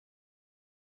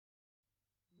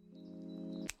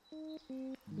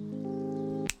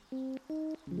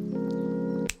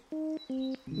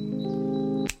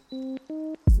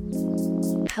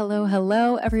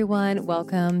Hello, everyone.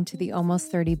 Welcome to the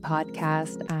Almost 30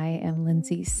 podcast. I am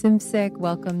Lindsay Simcik.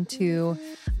 Welcome to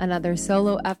another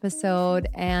solo episode.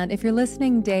 And if you're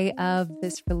listening day of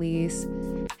this release,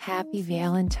 happy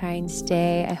Valentine's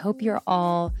Day. I hope you're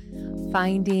all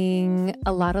finding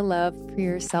a lot of love for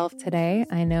yourself today.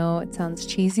 I know it sounds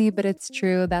cheesy, but it's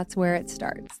true. That's where it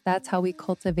starts. That's how we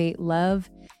cultivate love.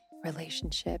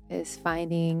 Relationship is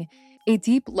finding a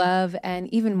deep love and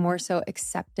even more so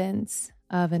acceptance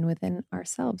of and within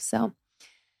ourselves. So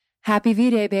happy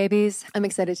V-Day, babies. I'm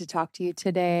excited to talk to you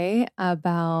today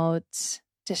about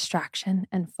distraction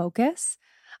and focus.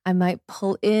 I might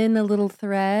pull in a little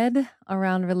thread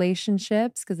around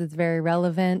relationships because it's very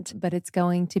relevant, but it's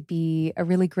going to be a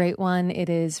really great one. It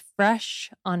is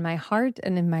fresh on my heart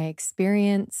and in my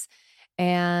experience.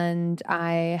 And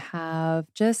I have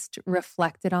just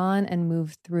reflected on and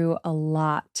moved through a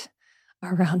lot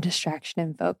around distraction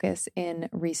and focus in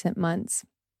recent months.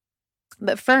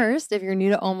 But first, if you're new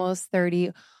to Almost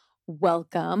 30,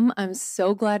 welcome. I'm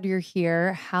so glad you're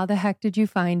here. How the heck did you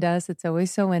find us? It's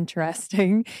always so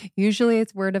interesting. Usually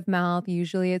it's word of mouth.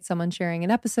 Usually it's someone sharing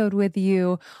an episode with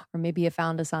you, or maybe you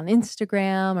found us on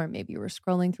Instagram, or maybe you were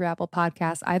scrolling through Apple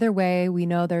Podcasts. Either way, we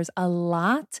know there's a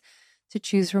lot to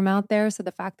choose from out there. So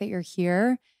the fact that you're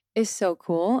here is so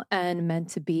cool and meant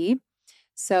to be.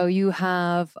 So you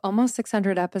have almost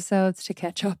 600 episodes to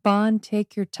catch up on.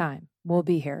 Take your time. We'll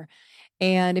be here.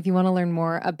 And if you want to learn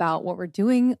more about what we're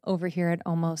doing over here at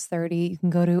Almost 30, you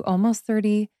can go to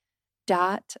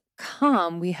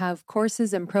almost30.com. We have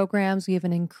courses and programs. We have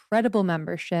an incredible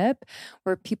membership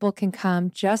where people can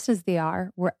come just as they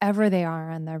are, wherever they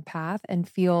are on their path, and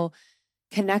feel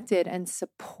connected and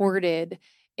supported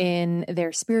in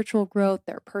their spiritual growth,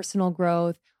 their personal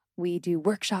growth. We do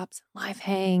workshops, live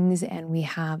hangs, and we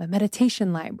have a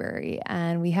meditation library,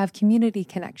 and we have community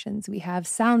connections. We have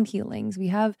sound healings. We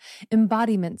have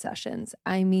embodiment sessions.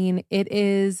 I mean, it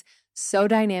is so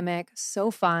dynamic, so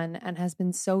fun, and has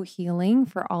been so healing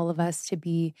for all of us to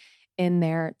be in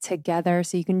there together.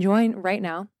 So you can join right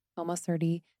now,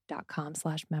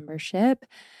 almost30.com/membership.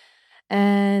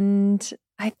 And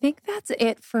I think that's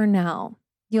it for now.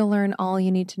 You'll learn all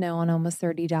you need to know on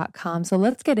almost30.com. So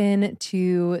let's get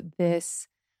into this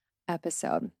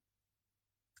episode.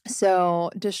 So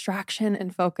distraction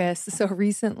and focus. So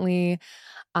recently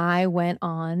I went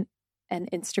on an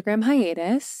Instagram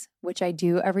hiatus, which I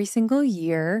do every single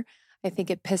year. I think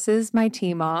it pisses my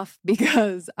team off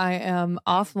because I am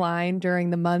offline during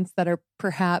the months that are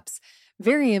perhaps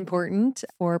very important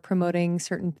for promoting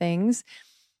certain things.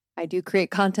 I do create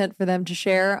content for them to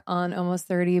share on Almost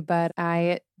 30, but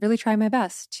I really try my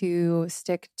best to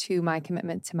stick to my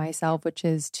commitment to myself, which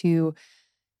is to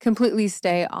completely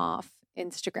stay off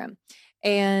Instagram.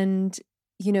 And,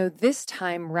 you know, this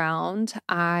time round,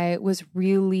 I was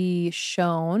really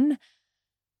shown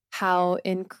how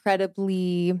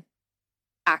incredibly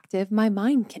active my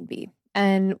mind can be.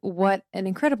 And what an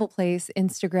incredible place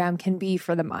Instagram can be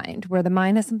for the mind, where the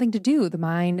mind has something to do. The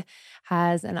mind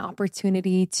has an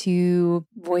opportunity to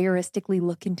voyeuristically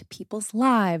look into people's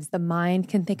lives. The mind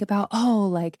can think about, oh,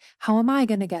 like, how am I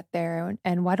going to get there?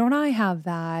 And why don't I have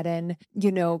that? And,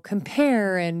 you know,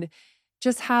 compare and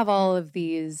just have all of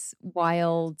these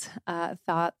wild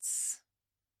thoughts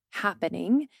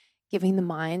happening, giving the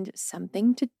mind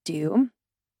something to do,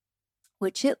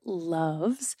 which it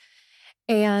loves.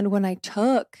 And when I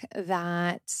took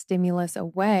that stimulus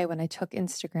away, when I took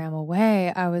Instagram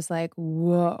away, I was like,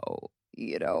 whoa,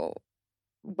 you know,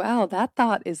 wow, that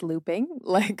thought is looping.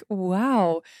 Like,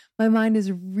 wow, my mind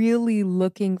is really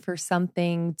looking for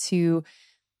something to,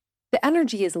 the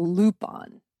energy is loop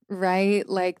on, right?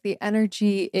 Like the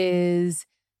energy is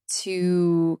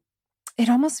to, it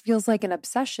almost feels like an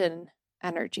obsession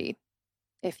energy,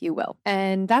 if you will.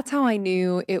 And that's how I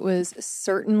knew it was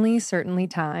certainly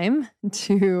time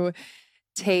to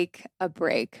take a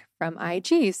break from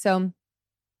IG. So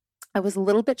I was a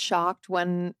little bit shocked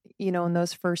when, you know, in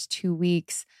those first 2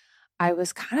 weeks, I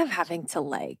was kind of having to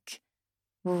like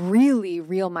really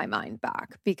reel my mind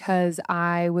back because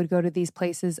I would go to these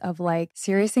places of like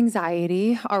serious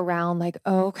anxiety around like,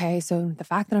 oh, okay, so the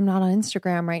fact that I'm not on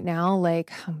Instagram right now,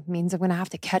 like means I'm going to have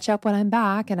to catch up when I'm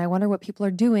back. And I wonder what people are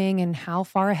doing and how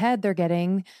far ahead they're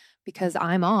getting because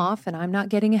I'm off and I'm not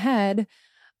getting ahead,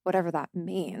 whatever that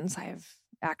means. I have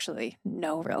actually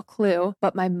no real clue,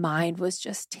 but my mind was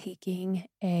just taking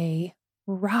a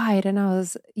ride. And I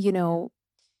was, you know,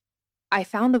 I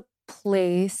found a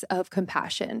place of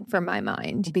compassion for my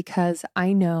mind, because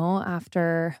I know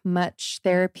after much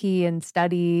therapy and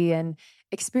study and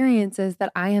experiences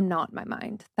that I am not my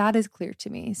mind. That is clear to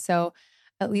me. So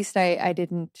at least I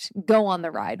didn't go on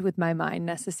the ride with my mind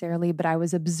necessarily, but I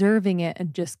was observing it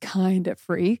and just kind of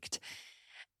freaked.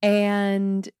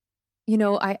 And,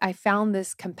 I found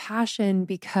this compassion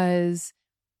because,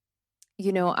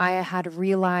 I had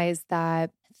realized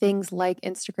that things like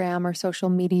Instagram or social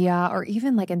media, or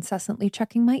even like incessantly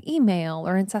checking my email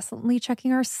or incessantly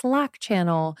checking our Slack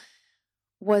channel,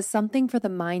 was something for the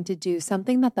mind to do,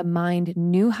 something that the mind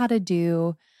knew how to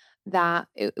do, that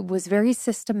it was very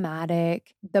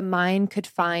systematic. The mind could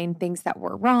find things that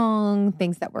were wrong,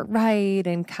 things that were right,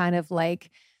 and kind of like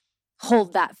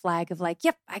hold that flag of like,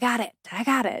 yep, I got it. I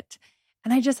got it.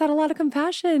 And I just had a lot of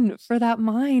compassion for that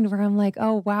mind where I'm like,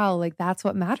 oh, wow, like that's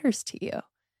what matters to you.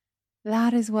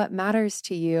 That is what matters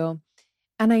to you.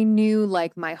 And I knew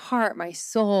like my heart, my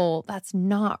soul, that's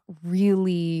not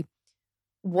really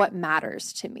what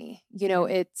matters to me.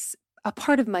 It's a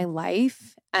part of my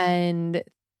life. And,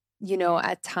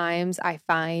 at times I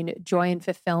find joy and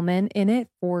fulfillment in it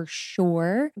for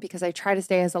sure, because I try to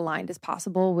stay as aligned as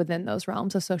possible within those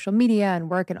realms of social media and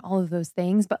work and all of those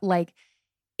things. But like,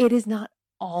 it is not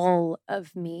all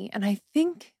of me. And I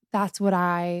think that's what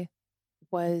I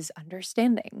was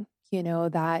understanding,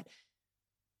 that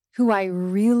who I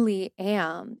really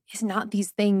am is not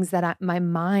these things that my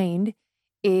mind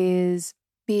is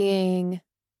being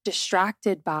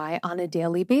distracted by on a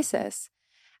daily basis.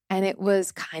 And it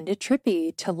was kind of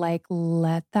trippy to like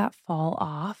let that fall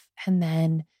off and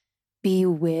then be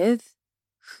with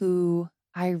who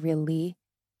I really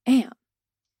am.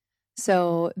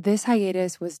 So this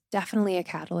hiatus was definitely a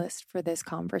catalyst for this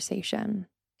conversation.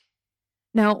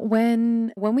 Now,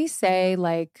 when we say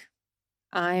like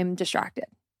I'm distracted,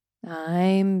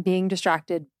 I'm being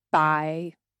distracted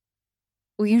by,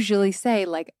 we usually say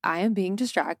like I am being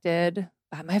distracted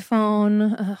by my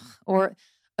phone, or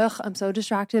I'm so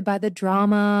distracted by the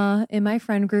drama in my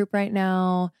friend group right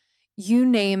now. You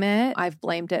name it, I've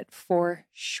blamed it for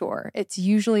sure. It's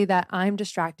usually that I'm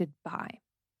distracted by.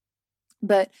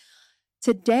 But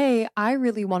today, I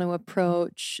really want to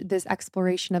approach this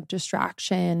exploration of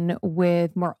distraction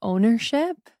with more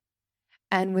ownership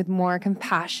and with more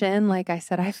compassion, like I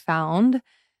said, I found.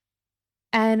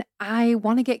 And I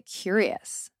want to get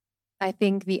curious. I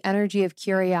think the energy of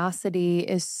curiosity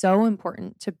is so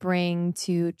important to bring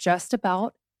to just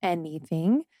about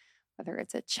anything, whether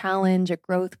it's a challenge, a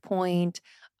growth point,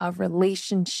 a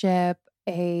relationship,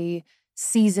 a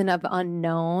season of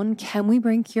unknown. Can we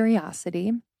bring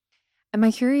curiosity? And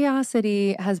my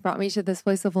curiosity has brought me to this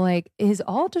place of like, is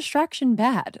all distraction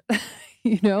bad?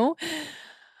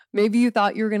 Maybe you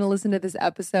thought you were going to listen to this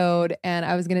episode and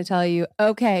I was going to tell you,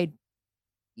 okay,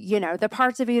 the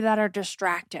parts of you that are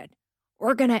distracted,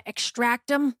 we're going to extract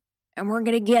them and we're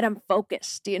going to get them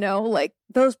focused, like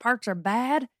those parts are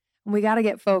bad and we got to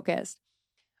get focused.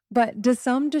 But does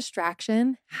some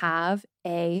distraction have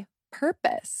a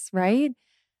purpose, right?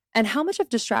 And how much of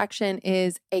distraction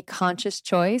is a conscious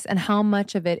choice and how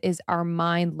much of it is our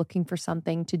mind looking for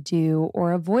something to do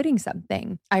or avoiding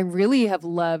something? I really have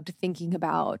loved thinking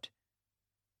about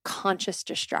conscious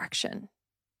distraction.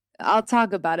 I'll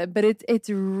talk about it, but it's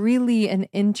really an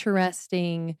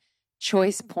interesting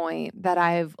choice point that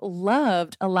I've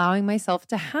loved allowing myself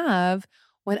to have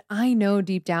when I know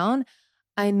deep down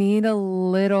I need a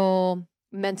little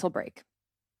mental break.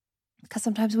 Because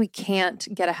sometimes we can't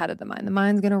get ahead of the mind. The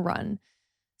mind's going to run.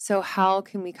 So how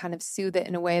can we kind of soothe it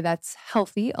in a way that's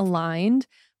healthy, aligned,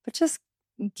 but just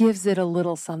gives it a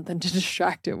little something to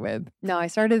distract it with? Now, I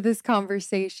started this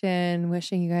conversation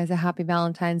wishing you guys a happy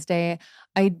Valentine's Day.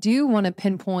 I do want to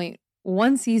pinpoint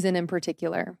one season in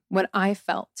particular when I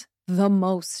felt the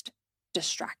most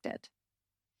distracted.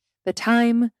 The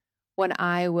time when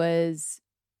I was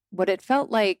what it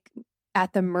felt like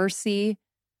at the mercy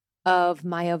of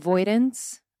my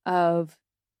avoidance of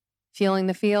feeling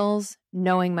the feels,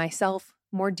 knowing myself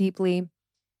more deeply,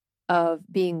 of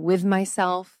being with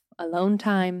myself, alone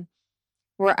time,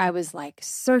 where I was like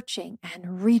searching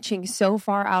and reaching so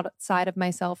far outside of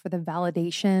myself for the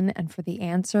validation and for the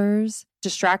answers,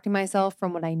 distracting myself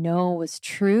from what I know was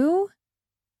true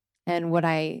and what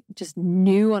I just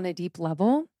knew on a deep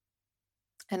level.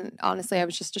 And honestly, I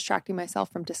was just distracting myself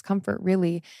from discomfort,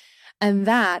 really. And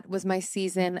that was my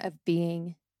season of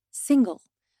being single.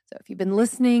 So if you've been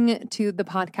listening to the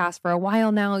podcast for a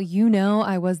while now, you know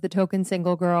I was the token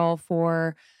single girl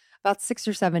for about 6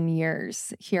 or 7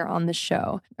 years here on the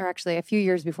show, or actually a few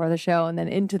years before the show and then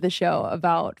into the show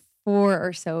about 4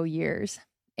 or so years.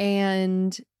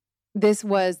 And This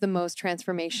was the most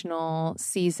transformational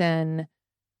season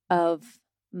of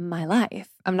my life.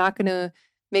 I'm not going to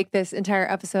make this entire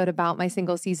episode about my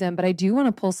single season, but I do want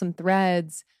to pull some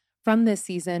threads from this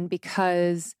season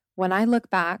because when I look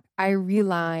back, I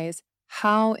realize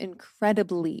how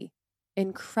incredibly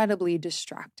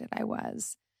distracted I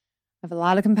was. I have a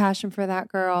lot of compassion for that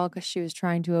girl because she was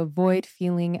trying to avoid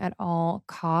feeling at all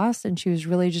costs, and she was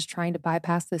really just trying to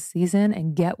bypass this season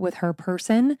and get with her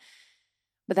person.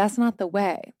 But that's not the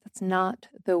way. That's not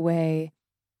the way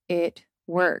it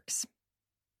works.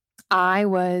 I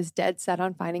was dead set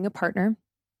on finding a partner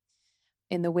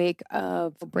in the wake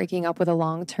of breaking up with a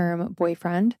long-term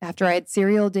boyfriend. After I had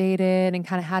serial dated and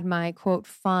kind of had my quote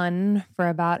fun for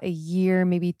about a year,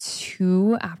 maybe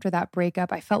 2 after that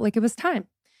breakup, I felt like it was time.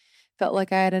 Felt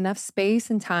like I had enough space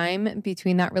and time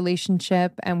between that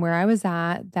relationship and where I was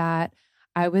at that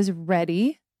I was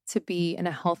ready to be in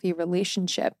a healthy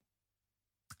relationship.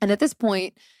 And at this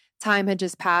point, time had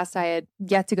just passed. I had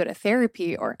yet to go to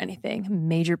therapy or anything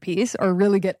major piece or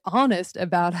really get honest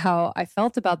about how I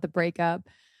felt about the breakup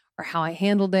or how I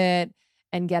handled it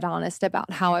and get honest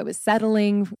about how I was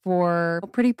settling for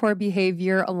pretty poor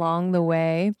behavior along the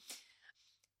way.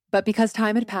 But because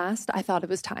time had passed, I thought it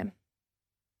was time.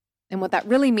 And what that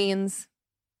really means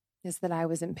is that I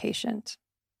was impatient,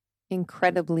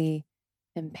 incredibly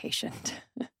impatient.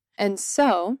 And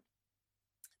so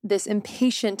this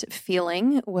impatient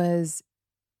feeling was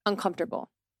uncomfortable.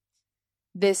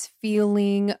 This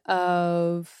feeling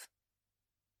of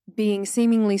being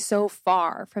seemingly so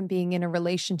far from being in a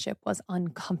relationship was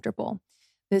uncomfortable.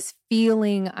 This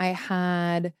feeling I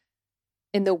had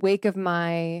in the wake of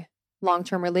my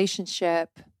long-term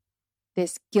relationship,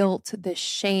 this guilt, this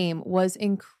shame was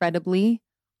incredibly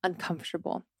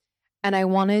uncomfortable. And I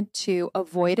wanted to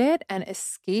avoid it and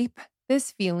escape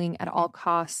this feeling at all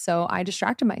costs. So I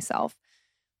distracted myself.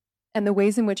 And the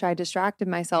ways in which I distracted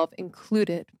myself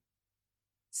included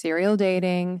serial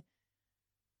dating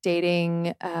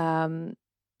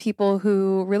people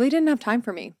who really didn't have time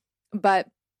for me. But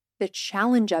the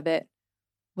challenge of it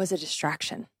was a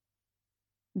distraction.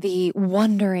 The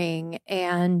wondering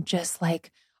and just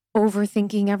like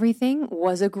overthinking everything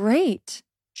was a great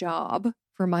job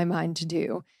for my mind to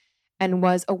do and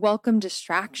was a welcome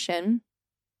distraction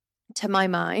to my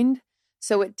mind.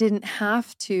 So it didn't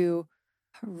have to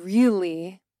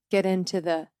really get into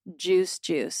the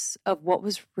juice of what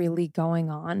was really going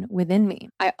on within me.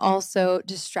 I also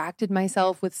distracted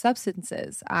myself with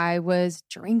substances. I was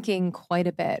drinking quite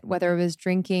a bit, whether it was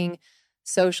drinking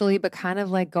socially, but kind of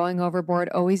like going overboard,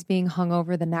 always being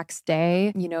hungover the next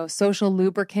day, social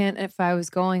lubricant if I was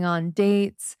going on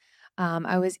dates.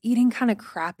 I was eating kind of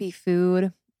crappy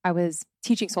food. I was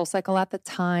teaching SoulCycle at the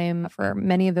time for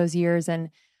many of those years. And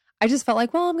I just felt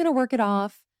like, well, I'm going to work it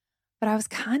off. But I was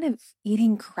kind of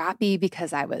eating crappy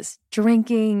because I was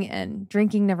drinking, and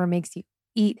drinking never makes you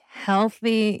eat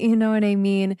healthy. You know what I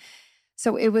mean?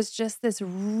 So it was just this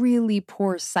really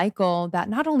poor cycle that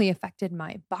not only affected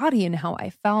my body and how I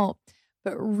felt,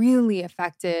 but really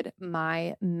affected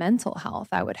my mental health.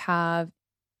 I would have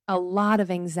a lot of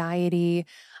anxiety.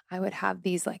 I would have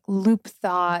these like loop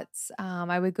thoughts.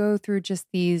 I would go through just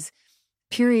these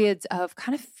periods of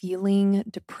kind of feeling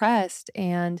depressed.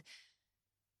 And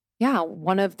yeah,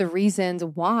 one of the reasons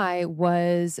why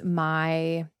was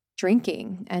my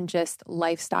drinking and just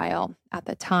lifestyle at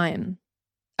the time.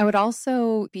 I would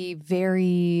also be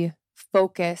very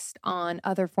focused on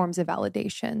other forms of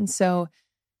validation. So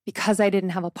because I didn't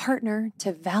have a partner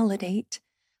to validate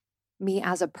me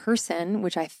as a person,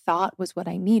 which I thought was what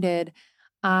I needed,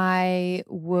 I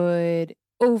would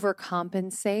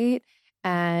overcompensate.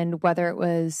 And whether it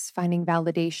was finding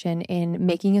validation in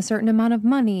making a certain amount of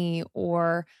money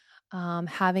or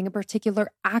having a particular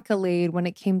accolade when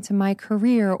it came to my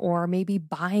career, or maybe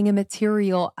buying a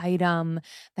material item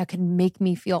that could make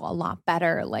me feel a lot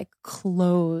better, like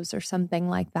clothes or something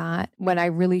like that, when I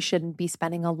really shouldn't be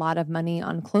spending a lot of money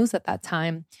on clothes at that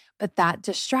time. But that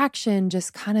distraction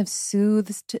just kind of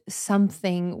soothed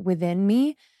something within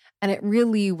me. And it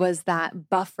really was that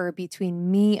buffer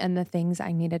between me and the things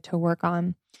I needed to work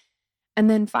on. And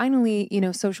then finally,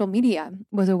 social media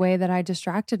was a way that I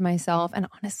distracted myself, and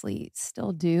honestly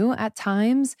still do at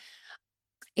times.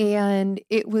 And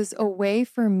it was a way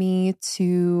for me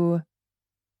to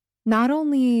not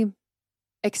only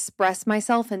express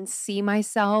myself and see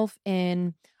myself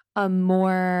in a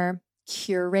more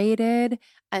curated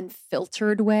and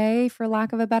filtered way, for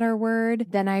lack of a better word,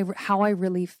 than how I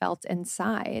really felt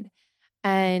inside.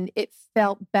 And it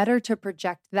felt better to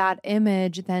project that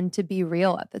image than to be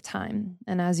real at the time.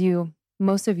 And as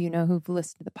most of you know who've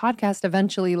listened to the podcast,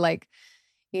 eventually,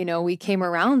 we came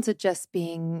around to just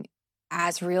being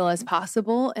as real as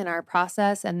possible in our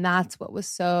process. And that's what was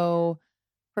so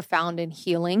profound and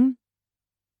healing.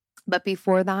 But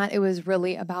before that, it was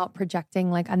really about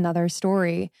projecting like another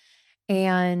story.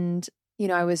 And,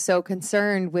 I was so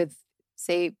concerned with,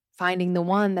 say, finding the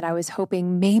one that I was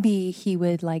hoping maybe he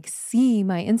would like see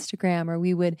my Instagram or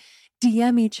we would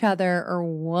DM each other or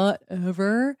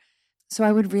whatever. So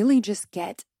I would really just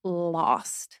get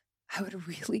lost. I would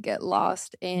really get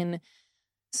lost in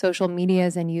social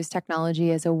medias and use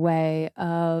technology as a way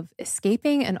of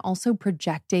escaping and also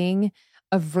projecting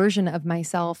a version of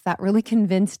myself that really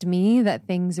convinced me that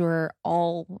things were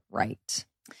all right.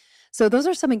 So those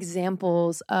are some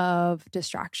examples of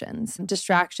distractions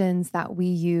that we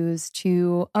use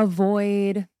to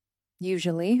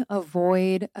usually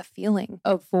avoid a feeling,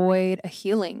 avoid a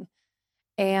healing.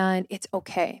 And it's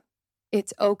okay.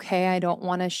 It's okay. I don't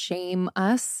want to shame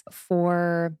us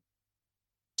for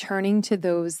turning to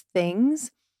those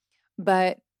things.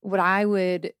 But what I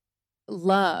would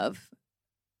love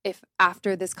if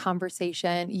after this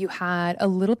conversation, you had a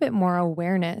little bit more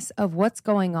awareness of what's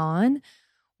going on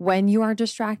when you are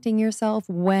distracting yourself,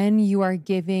 when you are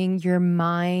giving your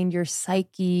mind, your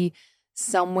psyche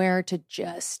somewhere to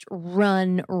just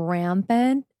run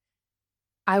rampant.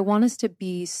 I want us to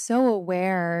be so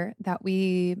aware that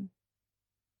we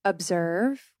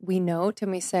observe, we note, and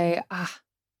we say,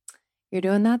 you're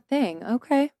doing that thing.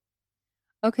 Okay,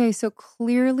 so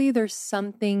clearly there's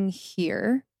something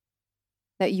here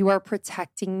that you are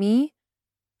protecting me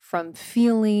from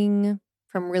feeling,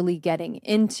 from really getting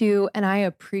into, and I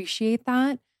appreciate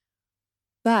that.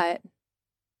 But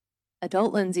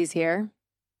adult Lindsay's here.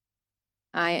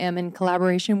 I am in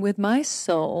collaboration with my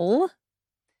soul,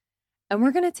 and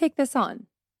we're going to take this on.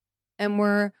 And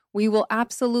we will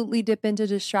absolutely dip into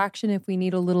distraction if we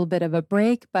need a little bit of a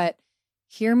break, but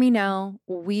hear me now,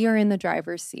 we are in the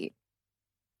driver's seat.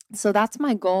 So that's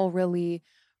my goal really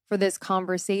for this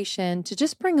conversation, to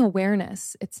just bring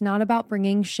awareness. It's not about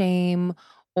bringing shame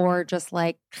or just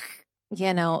like,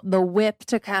 the whip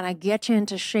to kind of get you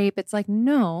into shape. It's like,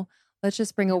 no, let's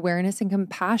just bring awareness and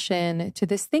compassion to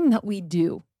this thing that we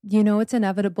do. It's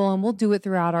inevitable and we'll do it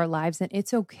throughout our lives and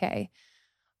it's okay.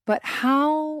 But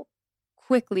how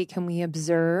quickly can we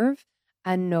observe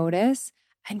and notice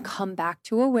and come back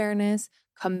to awareness,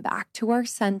 come back to our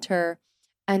center,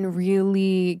 and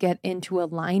really get into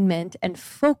alignment and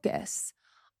focus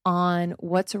on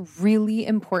what's really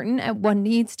important and what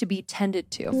needs to be tended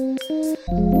to.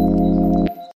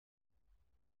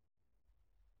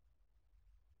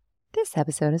 This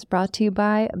episode is brought to you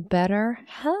by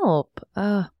BetterHelp.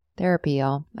 Therapy,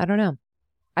 y'all. I don't know.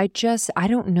 I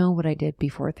don't know what I did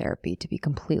before therapy, to be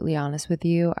completely honest with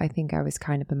you. I think I was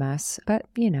kind of a mess, but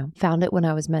found it when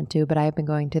I was meant to. But I have been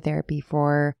going to therapy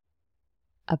for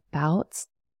about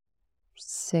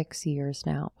 6 years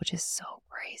now, which is so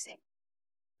crazy.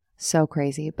 So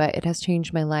crazy, but it has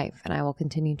changed my life, and I will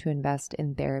continue to invest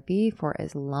in therapy for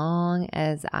as long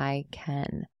as I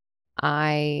can.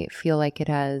 I feel like it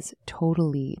has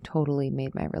totally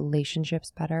made my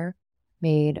relationships better,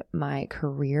 made my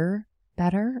career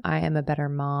better. I am a better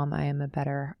mom. I am a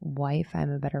better wife. I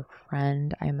am a better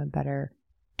friend. I am a better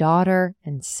daughter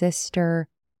and sister.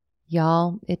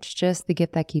 Y'all, it's just the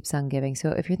gift that keeps on giving. So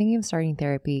if you're thinking of starting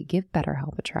therapy, give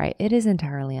BetterHelp a try. It is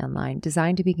entirely online,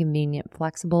 designed to be convenient,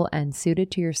 flexible, and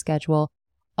suited to your schedule.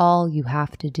 All you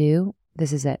have to do,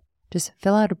 this is it. Just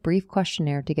fill out a brief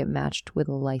questionnaire to get matched with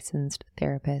a licensed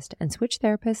therapist and switch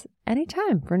therapists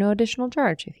anytime for no additional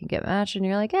charge. If you get matched and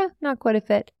you're like, not quite a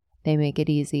fit, they make it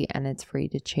easy and it's free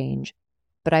to change.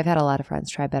 But I've had a lot of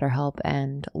friends try BetterHelp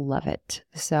and love it.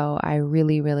 So I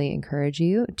really encourage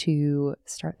you to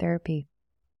start therapy.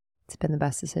 It's been the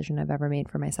best decision I've ever made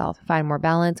for myself. Find more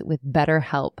balance with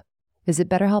BetterHelp. Visit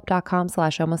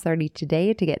betterhelp.com/almost30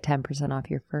 today to get 10% off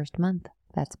your first month.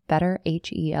 That's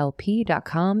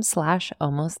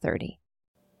betterhelp.com/almost30.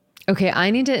 Okay, I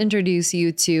need to introduce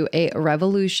you to a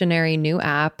revolutionary new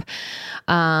app,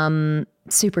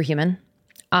 Superhuman.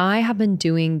 I have been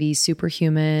doing these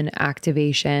Superhuman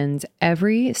activations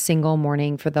every single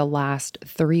morning for the last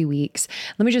 3 weeks.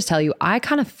 Let me just tell you, I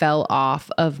kind of fell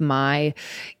off of my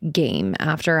game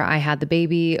after I had the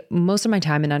baby. Most of my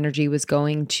time and energy was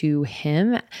going to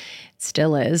him.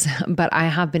 Still is, but I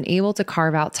have been able to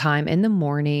carve out time in the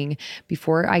morning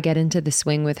before I get into the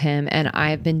swing with him. And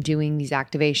I've been doing these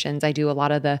activations. I do a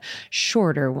lot of the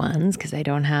shorter ones because I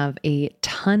don't have a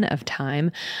ton of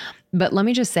time. But let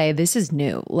me just say, this is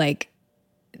new. Like,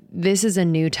 this is a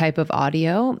new type of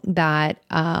audio that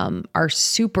are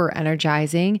super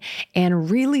energizing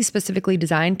and really specifically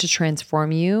designed to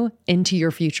transform you into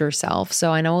your future self.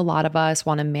 So I know a lot of us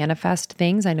want to manifest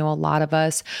things. I know a lot of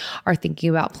us are thinking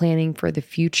about planning for the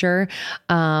future,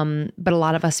 but a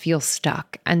lot of us feel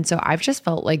stuck. And so I've just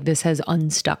felt like this has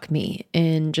unstuck me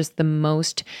in just the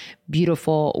most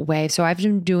beautiful way. So I've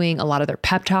been doing a lot of their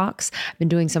pep talks. I've been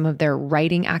doing some of their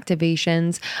writing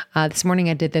activations. This morning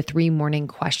I did the 3 morning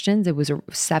questions. It was a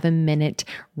 7-minute,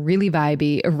 really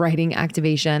vibey writing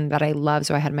activation that I love.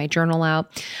 So I had my journal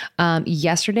out.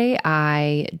 Yesterday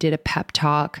I did a pep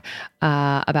talk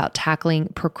about tackling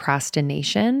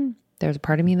procrastination. There's a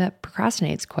part of me that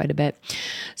procrastinates quite a bit.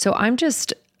 So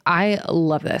I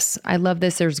love this. I love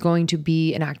this. There's going to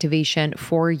be an activation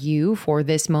for you for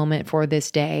this moment, for this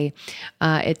day.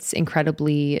 It's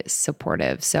incredibly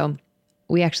supportive. So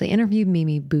we actually interviewed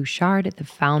Mimi Bouchard, the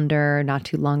founder, not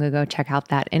too long ago. Check out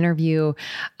that interview.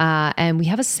 And we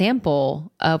have a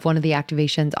sample of one of the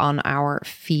activations on our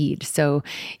feed. So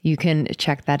you can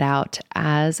check that out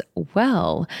as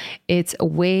well. It's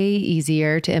way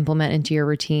easier to implement into your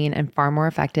routine and far more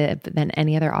effective than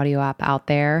any other audio app out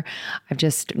there. I've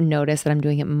just noticed that I'm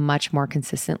doing it much more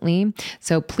consistently.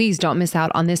 So please don't miss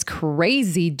out on this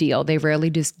crazy deal. They rarely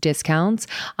do discounts.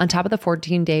 On top of the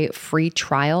 14-day free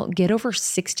trial, get over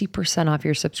 60% off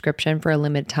your subscription for a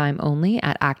limited time only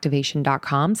at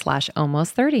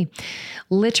activation.com/almost30.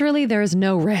 Literally, there is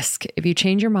no risk. If you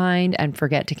change your mind and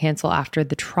forget to cancel after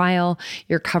the trial,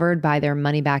 you're covered by their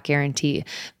money back guarantee.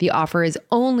 The offer is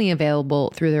only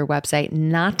available through their website,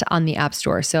 not on the App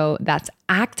Store. So that's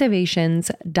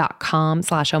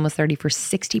activations.com/almost30 for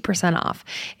 60% off.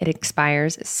 It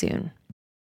expires soon.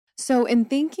 So in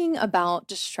thinking about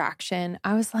distraction,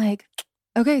 I was like,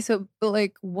 okay, so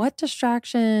like what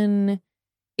distraction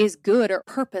is good or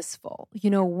purposeful?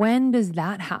 When does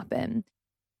that happen?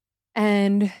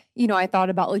 And, I thought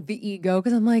about like the ego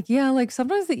because I'm like, yeah, like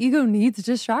sometimes the ego needs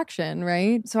distraction,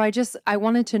 right? So I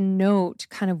wanted to note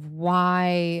kind of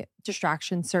why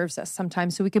distraction serves us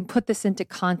sometimes so we can put this into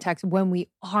context when we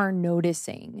are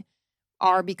noticing,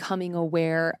 are becoming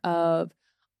aware of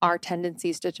our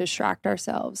tendencies to distract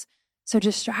ourselves. So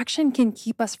distraction can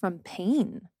keep us from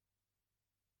pain.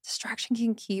 Distraction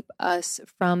can keep us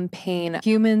from pain.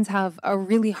 Humans have a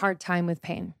really hard time with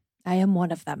pain. I am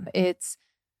one of them.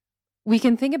 We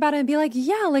can think about it and be like,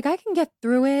 yeah, like I can get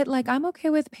through it. Like I'm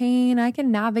okay with pain. I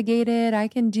can navigate it. I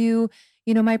can do,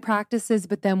 my practices.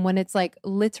 But then when it's like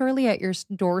literally at your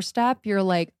doorstep, you're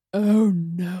like, oh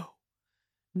no,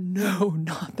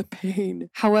 not the pain.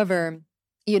 However,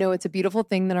 it's a beautiful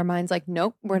thing that our mind's like,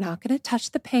 nope, we're not going to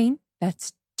touch the pain.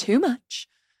 That's too much.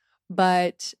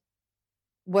 But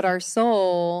what our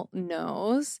soul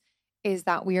knows is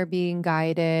that we are being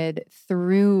guided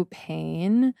through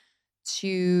pain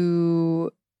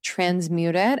to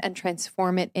transmute it and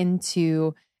transform it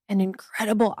into an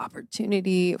incredible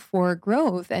opportunity for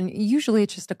growth. And usually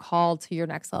it's just a call to your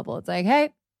next level. It's like,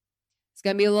 hey, it's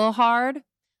going to be a little hard,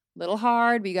 but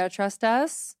you got to trust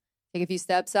us. Take a few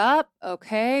steps up.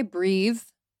 Okay, breathe,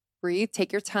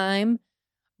 take your time,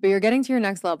 but you're getting to your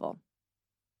next level.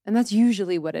 And that's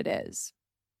usually what it is.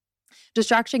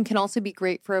 Distraction can also be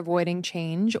great for avoiding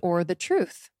change or the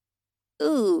truth.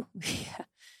 Ooh, yeah.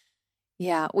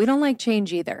 Yeah, we don't like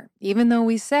change either. Even though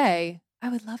we say, I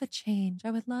would love a change. I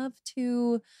would love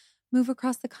to move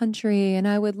across the country and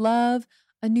I would love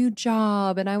a new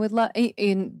job and I would love,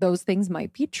 and those things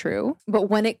might be true. But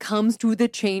when it comes to the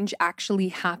change actually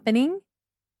happening,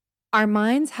 our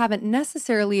minds haven't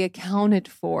necessarily accounted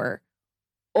for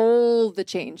all the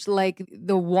change, like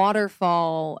the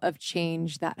waterfall of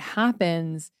change that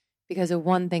happens because of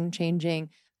one thing changing.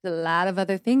 There's a lot of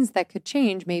other things that could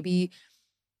change. Maybe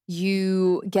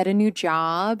you get a new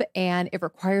job and it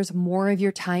requires more of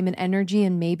your time and energy,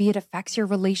 and maybe it affects your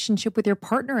relationship with your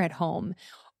partner at home.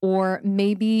 Or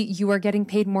maybe you are getting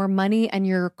paid more money and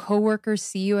your coworkers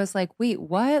see you as like, wait,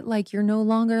 what? Like you're no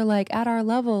longer like at our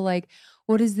level. Like,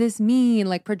 what does this mean?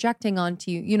 Like projecting onto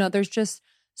you. There's just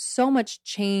so much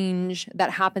change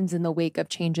that happens in the wake of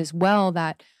change as well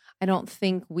that I don't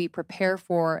think we prepare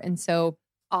for. And so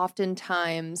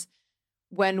oftentimes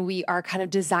when we are kind of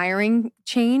desiring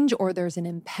change or there's an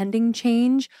impending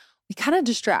change, we kind of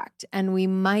distract and we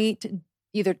might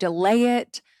either delay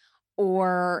it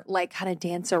or like kind of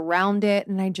dance around it.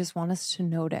 And I just want us to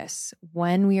notice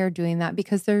when we are doing that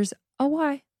because there's a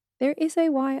why. There is a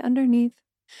why underneath.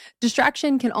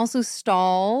 Distraction can also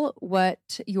stall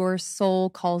what your soul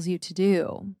calls you to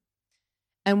do.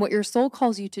 And what your soul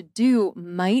calls you to do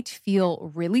might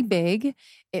feel really big.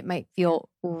 It might feel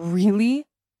really,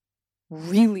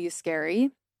 really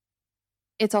scary.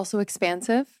 it's also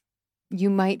expansive. You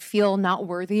might feel not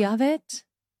worthy of it.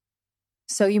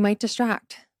 So you might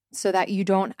distract so that you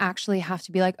don't actually have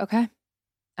to be like, okay,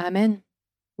 I'm in.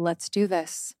 Let's do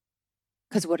this.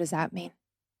 Because what does that mean?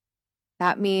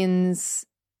 That means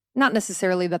not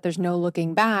necessarily that there's no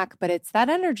looking back, but it's that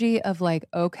energy of like,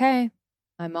 okay,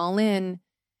 I'm all in.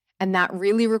 And that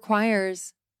really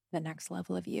requires the next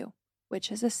level of you,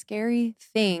 which is a scary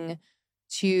thing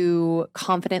to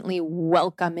confidently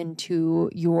welcome into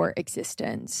your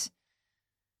existence.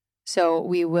 So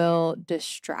we will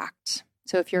distract.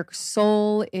 So if your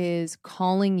soul is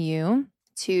calling you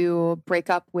to break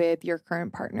up with your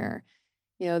current partner,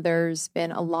 there's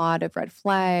been a lot of red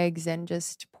flags and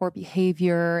just poor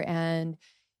behavior, and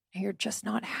you're just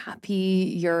not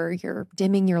happy. You're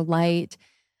dimming your light.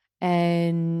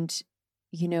 And,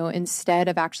 instead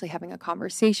of actually having a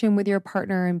conversation with your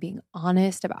partner and being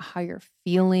honest about how you're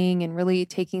feeling and really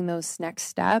taking those next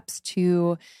steps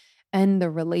to end the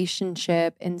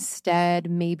relationship, instead,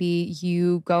 maybe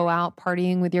you go out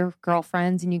partying with your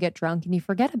girlfriends and you get drunk and you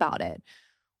forget about it.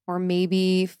 Or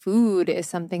maybe food is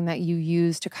something that you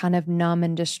use to kind of numb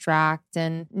and distract.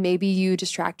 And maybe you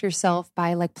distract yourself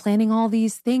by like planning all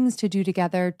these things to do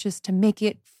together just to make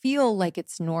it feel like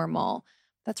it's normal.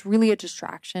 That's really a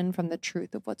distraction from the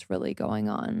truth of what's really going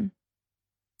on.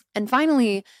 And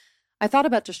finally, I thought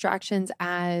about distractions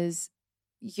as,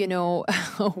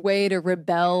 a way to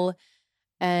rebel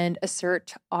and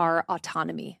assert our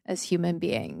autonomy as human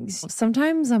beings.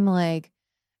 Sometimes I'm like,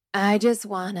 I just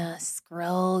want to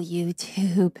scroll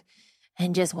YouTube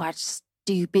and just watch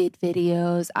stupid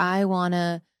videos. I want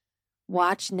to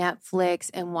watch Netflix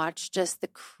and watch just the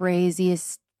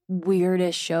craziest,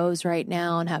 weirdest shows right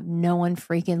now and have no one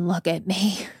freaking look at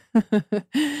me.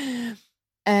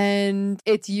 And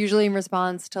it's usually in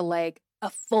response to like a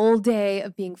full day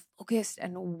of being focused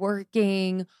and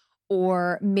working.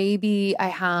 Or maybe I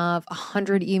have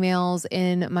 100 emails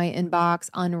in my inbox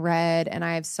unread and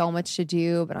I have so much to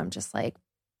do, but I'm just like,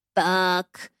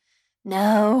 fuck,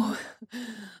 no.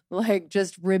 Like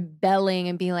just rebelling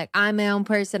and being like, I'm my own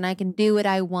person. I can do what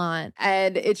I want.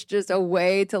 And it's just a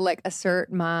way to like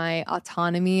assert my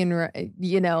autonomy and,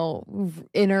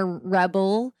 inner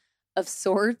rebel of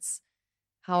sorts,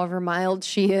 however mild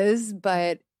she is.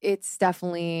 But it's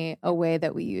definitely a way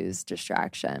that we use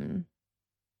distraction.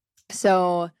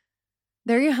 So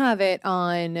there you have it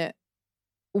on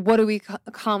what do we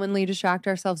commonly distract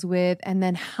ourselves with, and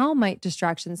then how might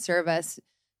distractions serve us,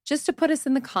 just to put us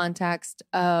in the context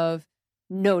of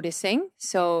noticing.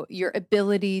 So your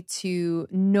ability to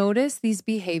notice these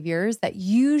behaviors that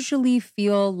usually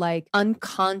feel like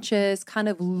unconscious, kind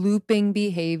of looping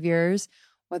behaviors,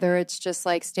 whether it's just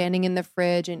like standing in the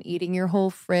fridge and eating your whole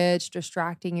fridge,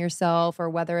 distracting yourself, or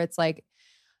whether it's like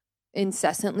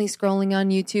incessantly scrolling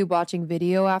on YouTube, watching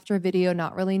video after video,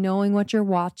 not really knowing what you're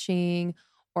watching.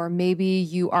 Or maybe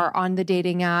you are on the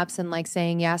dating apps and like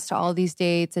saying yes to all these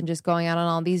dates and just going out on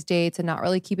all these dates and not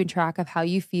really keeping track of how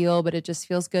you feel, but it just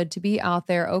feels good to be out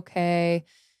there. Okay.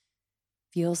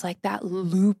 Feels like that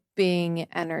looping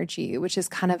energy, which is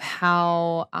kind of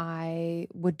how I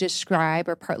would describe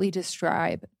or partly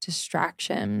describe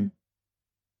distraction.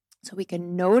 So we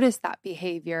can notice that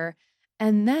behavior,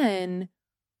 and then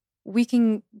we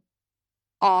can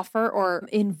offer or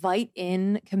invite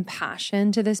in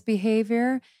compassion to this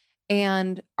behavior.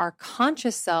 And our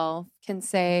conscious self can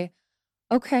say,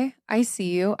 okay, I see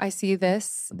you. I see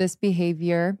this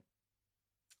behavior,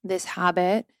 this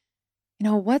habit.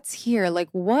 What's here? Like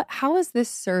how is this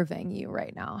serving you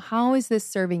right now? How is this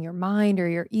serving your mind or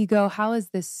your ego? How is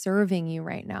this serving you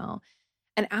right now?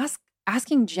 And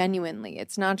asking genuinely.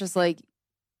 It's not just like,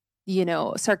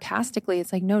 sarcastically.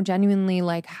 It's like, no, genuinely,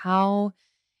 like, how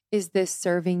is this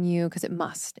serving you? Because it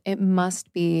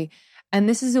must be. And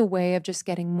this is a way of just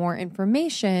getting more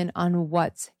information on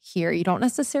what's here. You don't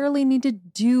necessarily need to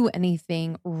do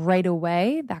anything right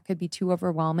away. That could be too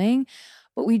overwhelming,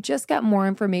 but we just get more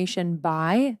information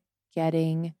by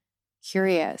getting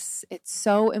curious. It's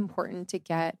so important to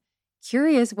get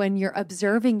curious when you're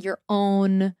observing your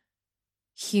own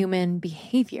human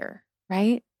behavior,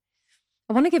 right?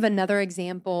 I want to give another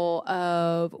example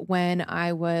of when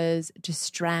I was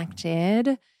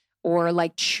distracted or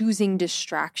like choosing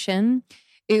distraction.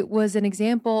 It was an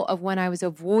example of when I was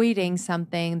avoiding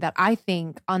something that I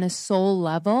think on a soul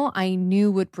level I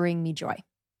knew would bring me joy.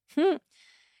 Isn't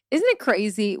it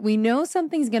crazy? We know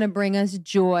something's going to bring us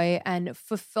joy and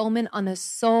fulfillment on a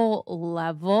soul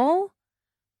level,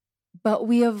 but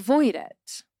we avoid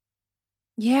it.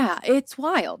 Yeah, it's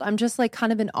wild. I'm just like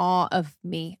kind of in awe of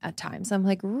me at times. I'm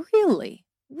like, really?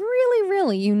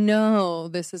 really,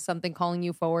 this is something calling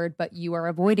you forward, but you are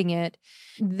avoiding it.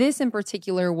 This in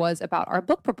particular was about our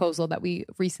book proposal that we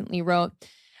recently wrote.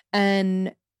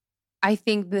 And I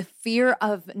think the fear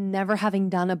of never having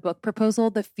done a book proposal,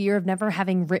 the fear of never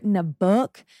having written a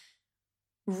book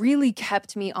really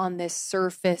kept me on this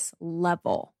surface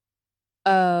level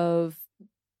of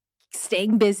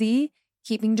staying busy,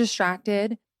 keeping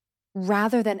distracted,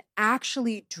 rather than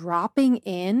actually dropping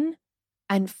in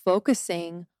and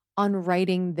focusing on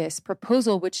writing this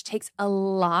proposal, which takes a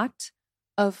lot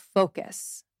of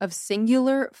focus, of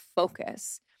singular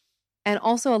focus, and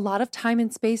also a lot of time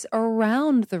and space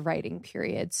around the writing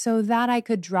period so that I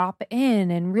could drop in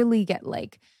and really get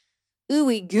like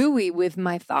ooey gooey with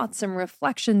my thoughts and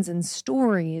reflections and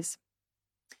stories.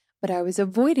 But I was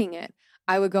avoiding it.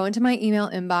 I would go into my email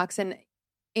inbox and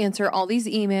answer all these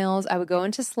emails. I would go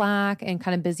into Slack and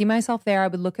kind of busy myself there. I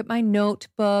would look at my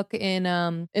notebook in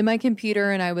my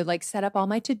computer and I would like set up all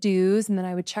my to-dos, and then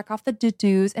I would check off the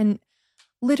to-dos, and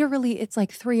literally it's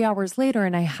like 3 hours later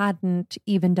and I hadn't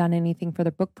even done anything for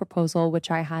the book proposal, which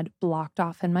I had blocked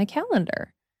off in my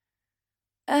calendar.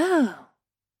 Oh,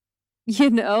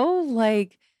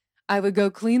 like I would go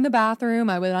clean the bathroom,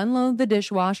 I would unload the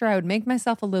dishwasher, I would make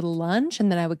myself a little lunch,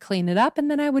 and then I would clean it up, and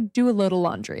then I would do a little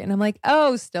laundry. And I'm like,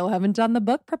 oh, still haven't done the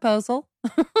book proposal.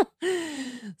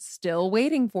 Still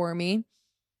waiting for me.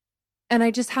 And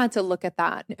I just had to look at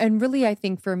that. And really, I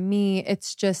think for me,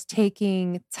 it's just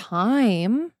taking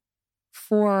time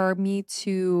for me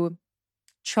to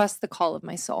trust the call of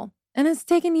my soul. And it's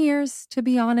taken years, to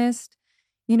be honest.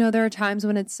 There are times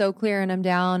when it's so clear and I'm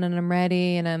down and I'm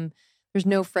ready and there's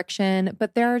no friction.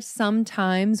 But there are some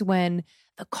times when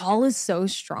the call is so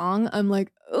strong, I'm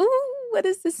like, oh, what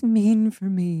does this mean for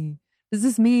me? Does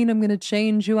this mean I'm going to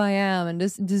change who I am? And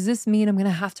does this mean I'm going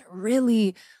to have to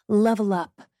really level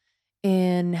up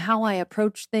in how I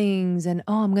approach things? And,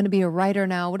 oh, I'm going to be a writer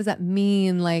now. What does that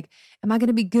mean? Like, am I going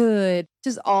to be good?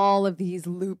 Just all of these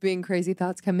looping crazy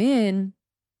thoughts come in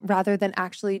rather than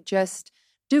actually just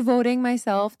devoting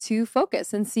myself to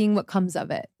focus and seeing what comes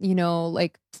of it,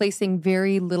 like placing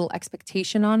very little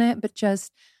expectation on it, but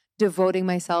just devoting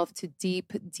myself to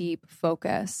deep, deep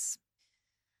focus.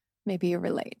 Maybe you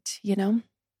relate,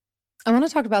 I want to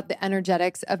talk about the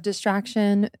energetics of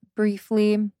distraction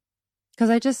briefly, because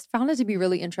I just found it to be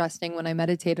really interesting when I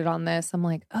meditated on this. I'm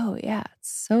like, oh yeah, it's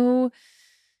so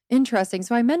interesting.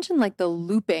 So I mentioned like the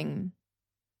looping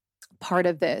part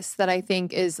of this that I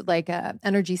think is like a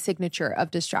energy signature of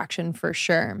distraction for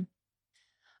sure.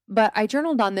 But I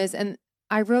journaled on this and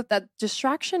I wrote that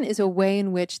distraction is a way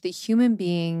in which the human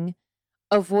being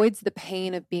avoids the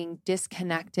pain of being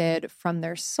disconnected from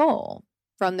their soul,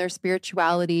 from their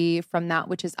spirituality, from that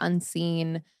which is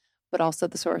unseen, but also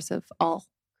the source of all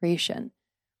creation.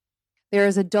 There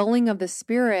is a dulling of the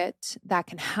spirit that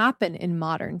can happen in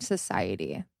modern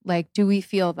society. Like, do we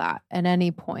feel that at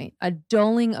any point? A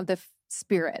dulling of the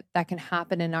spirit that can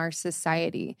happen in our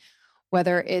society,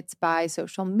 whether it's by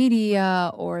social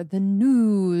media or the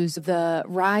news, the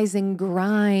rise and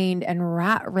grind and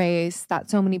rat race that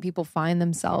so many people find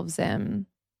themselves in.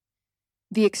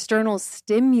 The external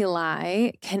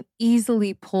stimuli can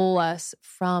easily pull us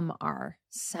from our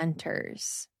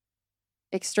centers.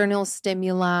 External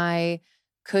stimuli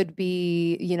could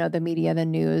be, the media, the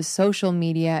news, social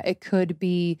media. It could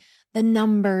be the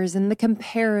numbers and the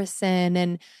comparison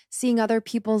and seeing other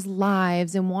people's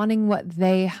lives and wanting what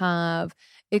they have.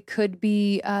 It could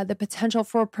be the potential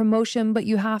for a promotion, but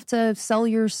you have to sell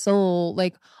your soul.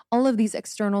 Like all of these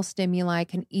external stimuli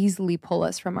can easily pull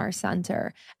us from our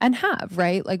center and have,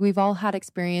 right? Like we've all had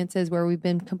experiences where we've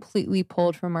been completely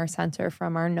pulled from our center,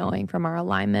 from our knowing, from our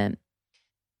alignment.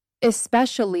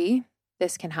 Especially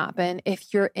this can happen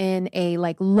if you're in a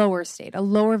like lower state, a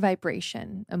lower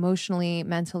vibration, emotionally,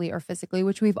 mentally, or physically,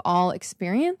 which we've all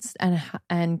experienced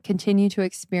and continue to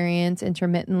experience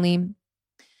intermittently.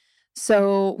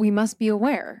 So we must be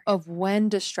aware of when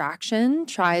distraction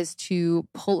tries to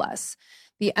pull us.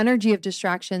 The energy of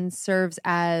distraction serves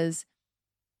as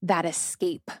that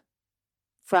escape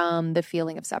from the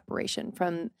feeling of separation,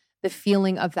 from the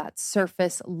feeling of that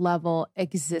surface level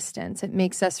existence. It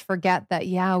makes us forget that,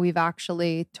 yeah, we've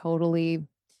actually totally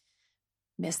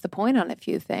missed the point on a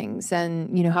few things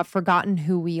and, have forgotten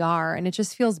who we are. And it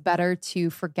just feels better to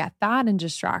forget that and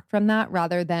distract from that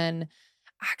rather than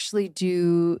actually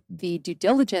do the due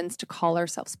diligence to call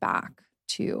ourselves back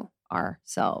to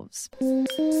ourselves.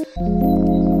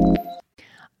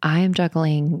 I am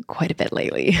juggling quite a bit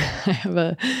lately. I have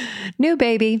a new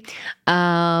baby,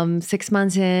 6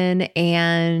 months in,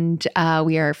 and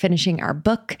we are finishing our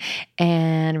book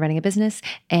and running a business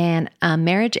and a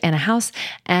marriage and a house.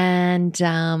 And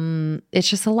it's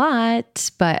just a lot,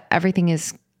 but everything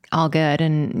is all good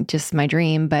and just my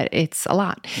dream, but it's a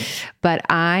lot. But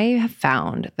I have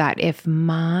found that if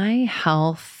my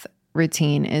health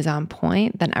routine is on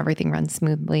point, then everything runs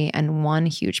smoothly. And one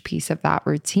huge piece of that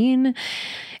routine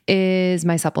is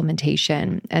my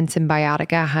supplementation. And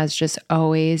Symbiotica has just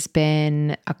always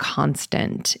been a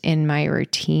constant in my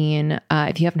routine.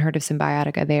 If you haven't heard of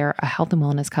Symbiotica, they're a health and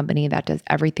wellness company that does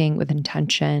everything with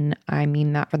intention. I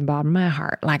mean that from the bottom of my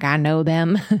heart. Like, I know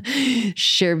them.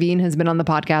 Shervin has been on the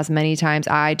podcast many times.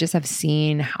 I just have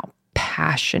seen how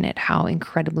passionate, how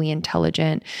incredibly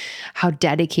intelligent, how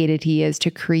dedicated he is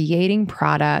to creating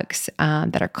products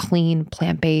that are clean,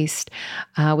 plant-based,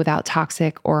 without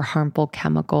toxic or harmful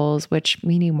chemicals, which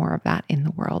we need more of that in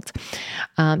the world.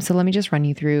 So let me just run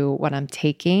you through what I'm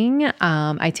taking.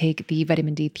 I take the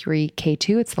vitamin D3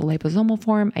 K2. It's the liposomal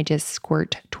form. I just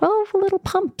squirt 12 little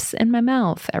pumps in my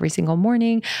mouth every single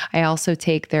morning. I also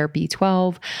take their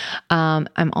B12.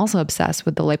 I'm also obsessed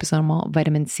with the liposomal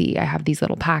vitamin C. I have these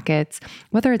little packets.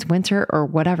 Whether it's winter or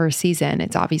whatever season,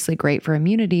 it's obviously great for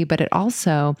immunity, but it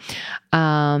also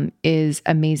is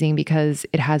amazing because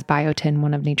it has biotin,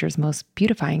 one of nature's most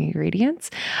beautifying ingredients.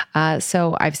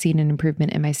 So I've seen an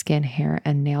improvement in my skin, hair,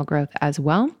 and nail growth as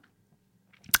well.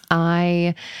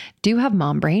 I do have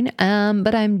mom brain,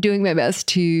 but I'm doing my best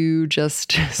to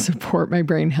just support my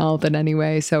brain health in any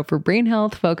way. So for brain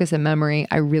health, focus, and memory,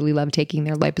 I really love taking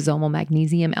their liposomal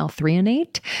magnesium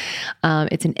L-threonate.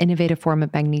 It's an innovative form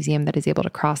of magnesium that is able to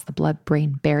cross the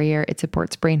blood-brain barrier. It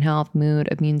supports brain health, mood,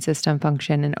 immune system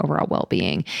function, and overall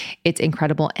well-being. It's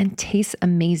incredible and tastes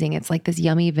amazing. It's like this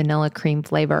yummy vanilla cream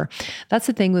flavor. That's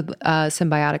the thing with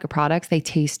Symbiotica products. They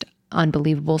taste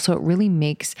unbelievable. So it really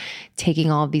makes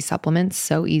taking all of these supplements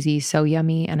so easy, so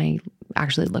yummy, and I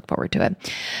actually look forward to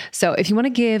it. So if you want to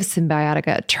give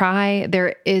Symbiotica a try,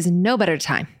 there is no better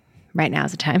time. Right now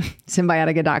is the time.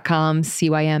 Symbiotica.com,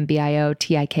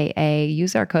 CYMBIOTIKA.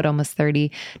 Use our code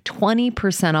almost30,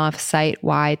 20% off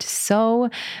site-wide. So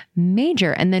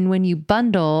major. And then when you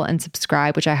bundle and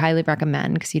subscribe, which I highly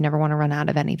recommend because you never want to run out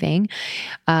of anything,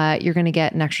 you're going to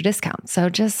get an extra discount. So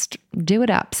just do it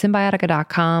up.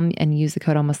 Symbiotica.com and use the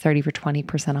code almost30 for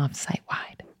 20% off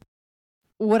site-wide.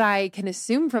 What I can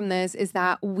assume from this is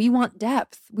that we want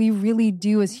depth. We really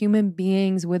do, as human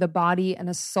beings with a body and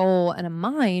a soul and a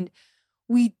mind,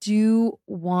 we do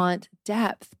want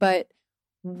depth. But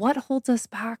what holds us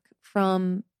back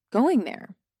from going there?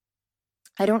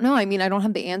 I don't know. I mean, I don't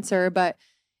have the answer, but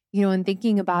in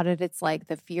thinking about it, it's like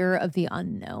the fear of the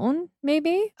unknown,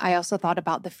 maybe. I also thought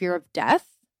about the fear of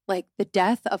death, like the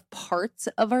death of parts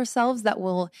of ourselves that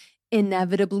will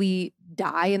inevitably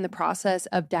die in the process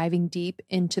of diving deep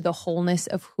into the wholeness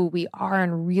of who we are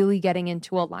and really getting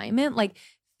into alignment. Like,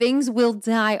 things will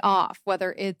die off,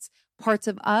 whether it's parts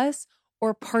of us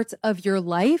or parts of your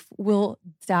life will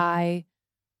die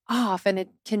off. And it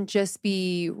can just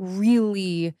be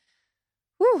really,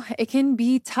 it can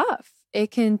be tough.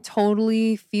 It can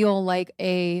totally feel like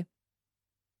a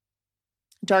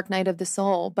dark night of the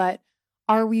soul, but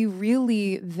are we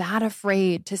really that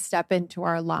afraid to step into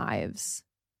our lives?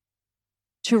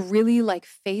 To really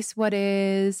face what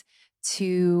is,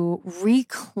 to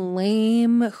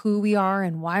reclaim who we are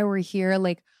and why we're here?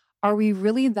 Like, are we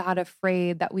really that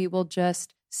afraid that we will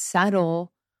just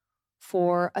settle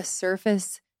for a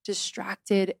surface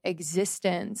distracted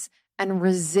existence and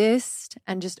resist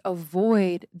and just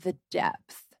avoid the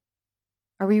depth?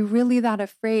 Are we really that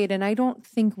afraid? And I don't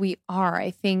think we are.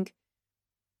 I think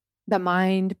the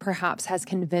mind perhaps has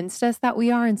convinced us that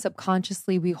we are, and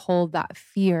subconsciously we hold that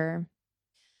fear.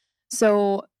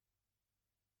 So,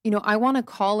 I want to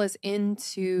call us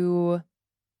into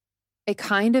a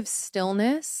kind of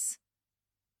stillness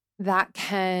that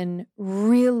can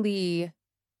really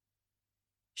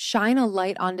shine a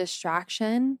light on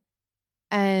distraction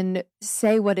and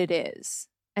say what it is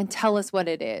and tell us what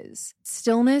it is.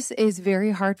 Stillness is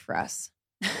very hard for us.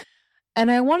 And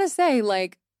I want to say,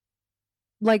 like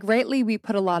rightly, we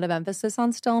put a lot of emphasis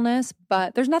on stillness,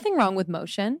 but there's nothing wrong with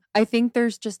motion. I think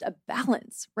there's just a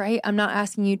balance, right? I'm not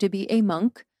asking you to be a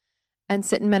monk and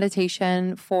sit in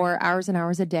meditation for hours and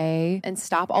hours a day and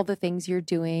stop all the things you're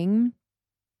doing.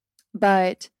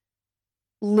 But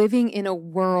living in a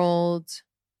world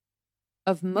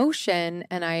of motion,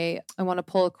 and I want to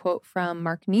pull a quote from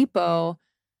Mark Nepo,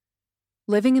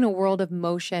 living in a world of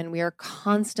motion, we are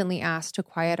constantly asked to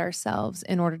quiet ourselves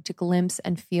in order to glimpse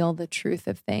and feel the truth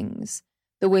of things.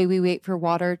 the way we wait for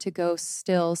water to go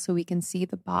still so we can see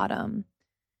the bottom.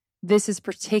 This is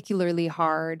particularly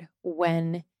hard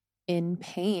when in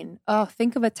pain. Oh,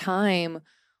 think of a time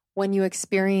when you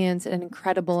experience an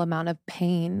incredible amount of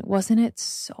pain. Wasn't it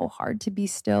so hard to be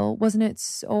still? Wasn't it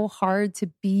so hard to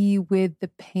be with the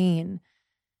pain?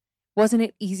 Wasn't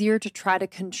it easier to try to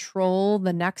control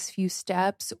the next few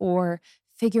steps or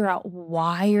figure out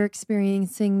why you're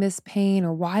experiencing this pain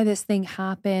or why this thing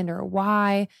happened or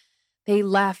why they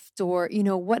left or,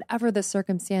 whatever the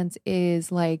circumstance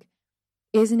is? Like,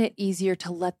 isn't it easier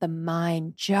to let the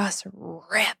mind just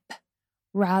rip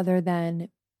rather than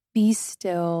be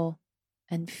still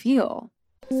and feel?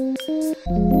 I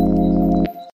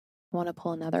want to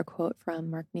pull another quote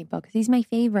from Mark Nepo because he's my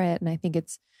favorite. And I think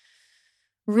it's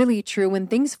really true. When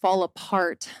things fall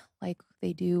apart, like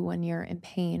they do when you're in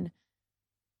pain,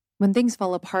 when things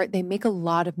fall apart, they make a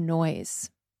lot of noise.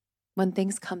 When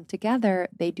things come together,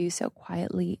 they do so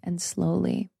quietly and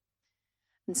slowly.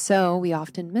 And so we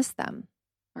often miss them.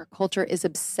 Our culture is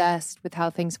obsessed with how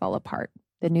things fall apart.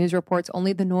 The news reports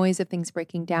only the noise of things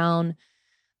breaking down.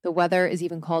 The weather is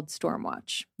even called storm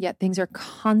watch. Yet things are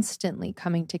constantly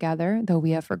coming together, though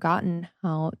we have forgotten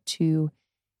how to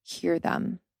hear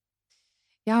them.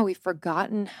 Yeah, we've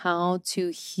forgotten how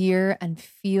to hear and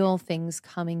feel things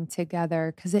coming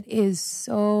together because it is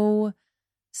so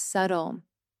subtle.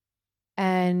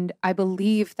 And I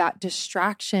believe that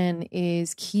distraction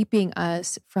is keeping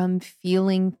us from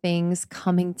feeling things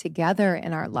coming together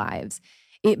in our lives.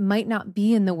 It might not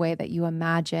be in the way that you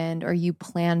imagined or you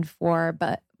planned for,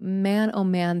 but man, oh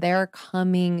man, they're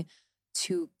coming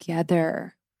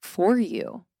together for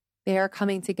you. They are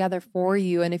coming together for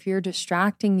you. And if you're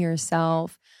distracting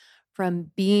yourself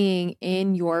from being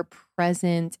in your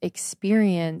present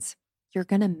experience, you're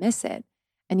going to miss it.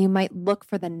 And you might look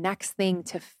for the next thing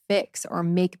to fix or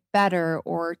make better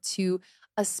or to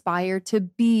aspire to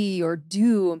be or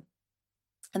do.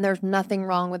 And there's nothing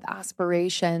wrong with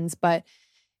aspirations. But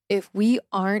if we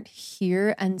aren't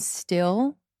here and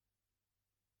still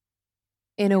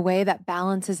in a way that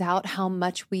balances out how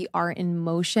much we are in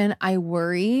motion, I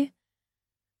worry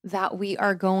that we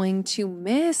are going to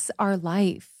miss our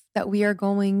life, that we are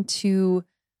going to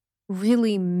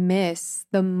really miss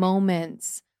the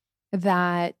moments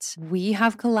that we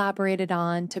have collaborated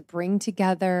on to bring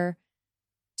together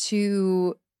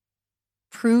to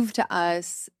prove to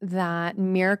us that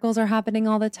miracles are happening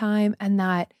all the time and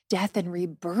that death and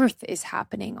rebirth is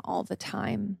happening all the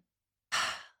time.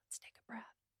 Let's take a breath.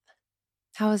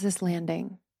 How is this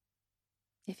landing?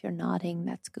 If you're nodding,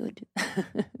 that's good.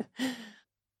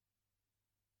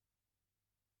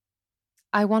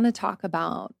 I want to talk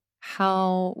about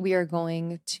how we are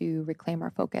going to reclaim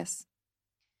our focus.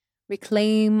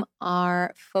 Reclaim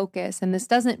our focus. And this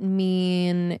doesn't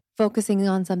mean focusing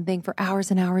on something for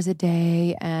hours and hours a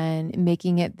day and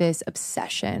making it this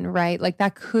obsession, right? Like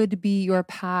that could be your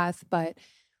path. But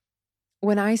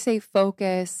when I say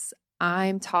focus,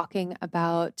 I'm talking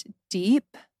about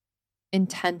deep,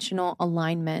 intentional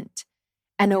alignment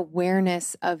and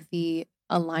awareness of the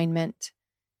alignment.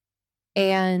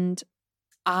 And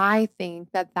I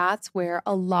think that that's where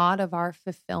a lot of our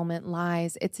fulfillment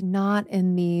lies. It's not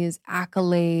in these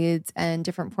accolades and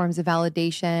different forms of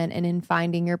validation and in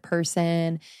finding your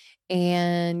person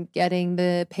and getting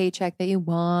the paycheck that you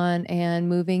want and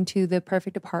moving to the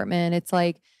perfect apartment. It's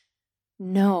like,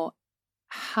 no,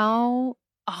 how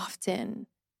often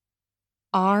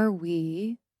are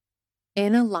we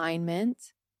in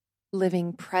alignment,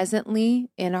 living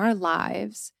presently in our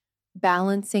lives,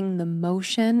 balancing the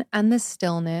motion and the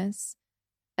stillness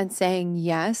and saying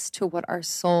yes to what our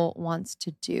soul wants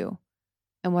to do.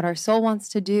 And what our soul wants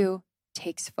to do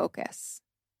takes focus.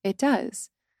 It does,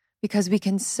 because we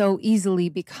can so easily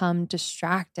become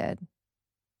distracted.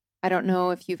 I don't know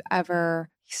if you've ever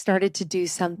started to do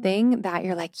something that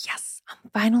you're like, yes, I'm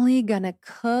finally going to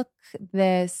cook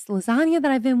this lasagna that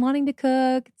I've been wanting to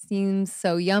cook. It seems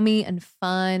so yummy and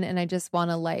fun. And I just want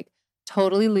to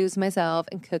totally lose myself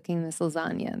in cooking this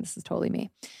lasagna. And this is totally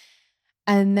me.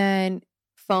 And then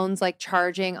phone's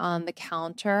charging on the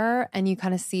counter and you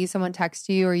kind of see someone text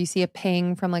you or you see a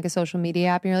ping from a social media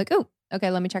app and you're like, oh, okay,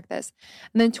 let me check this.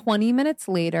 And then 20 minutes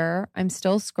later, I'm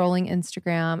still scrolling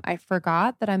Instagram. I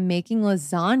forgot that I'm making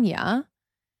lasagna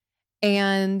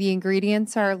and the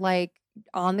ingredients are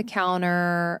on the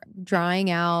counter, drying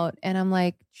out. And I'm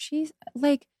like, she's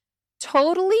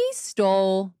totally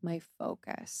stole my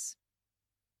focus.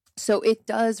 So it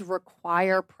does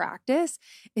require practice.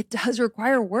 It does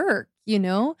require work,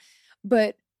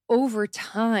 but over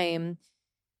time,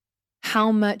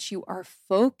 how much you are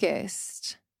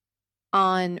focused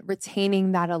on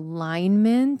retaining that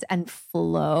alignment and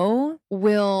flow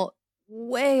will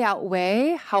way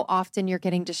outweigh how often you're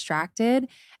getting distracted.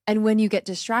 And when you get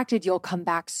distracted, you'll come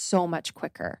back so much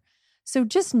quicker. So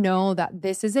just know that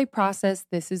this is a process,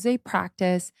 this is a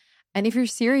practice. And if you're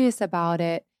serious about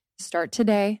it, start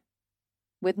today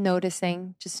with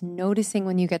noticing, just noticing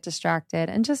when you get distracted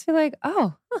and just be like,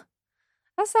 oh,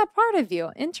 that's that part of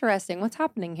you. Interesting. What's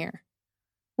happening here?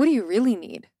 What do you really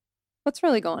need? What's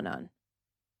really going on?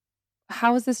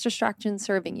 How is this distraction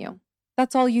serving you?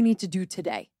 That's all you need to do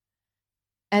today.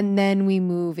 And then we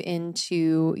move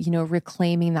into,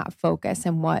 reclaiming that focus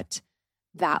and what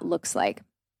that looks like.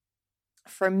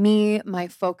 For me, my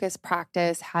focus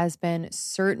practice has been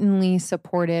certainly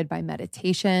supported by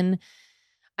meditation.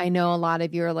 I know a lot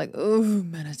of you are like, oh,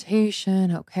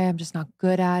 meditation. Okay, I'm just not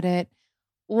good at it.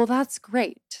 Well, that's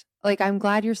great. Like, I'm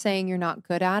glad you're saying you're not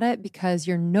good at it because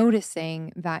you're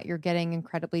noticing that you're getting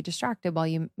incredibly distracted while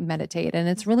you meditate. And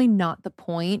it's really not the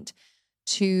point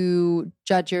to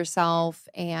judge yourself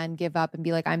and give up and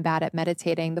be like, I'm bad at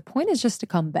meditating. The point is just to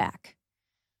come back.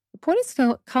 The point is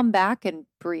to come back and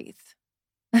breathe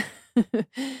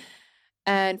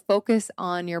and focus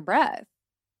on your breath.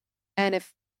 And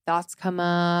if thoughts come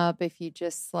up, if you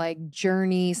just like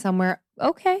journey somewhere,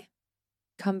 okay,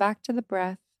 come back to the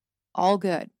breath. All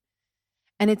good.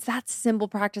 And it's that simple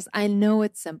practice. I know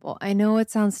it's simple. I know it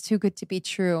sounds too good to be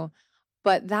true,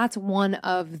 but that's one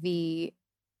of the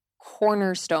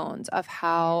cornerstones of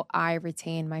how I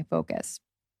retain my focus.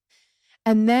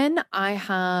 And then I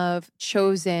have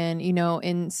chosen,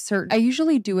 I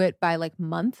usually do it by like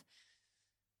month.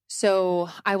 So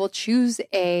I will choose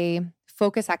a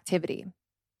focus activity.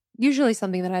 Usually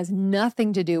something that has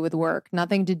nothing to do with work,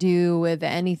 nothing to do with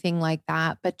anything like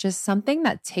that, but just something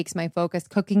that takes my focus.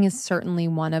 Cooking is certainly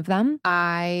one of them.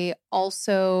 I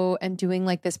also am doing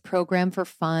like this program for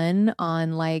fun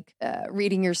on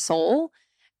reading your soul.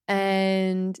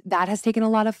 And that has taken a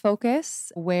lot of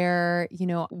focus where,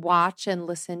 watch and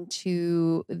listen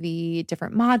to the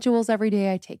different modules every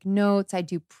day. I take notes. I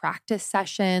do practice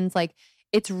sessions.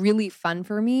 It's really fun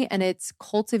for me, and it's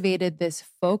cultivated this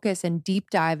focus and deep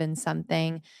dive in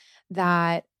something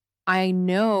that I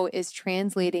know is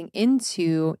translating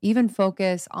into even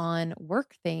focus on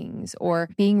work things or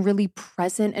being really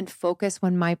present and focused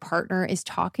when my partner is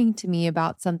talking to me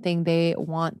about something they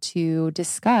want to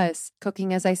discuss.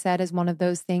 Cooking, as I said, is one of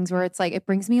those things where it's like, it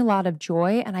brings me a lot of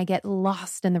joy and I get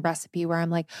lost in the recipe where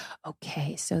I'm like,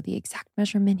 okay, so the exact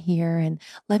measurement here, and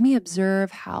let me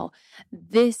observe how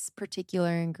this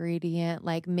particular ingredient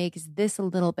makes this a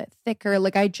little bit thicker.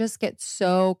 I just get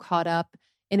so caught up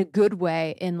in a good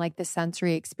way in the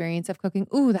sensory experience of cooking.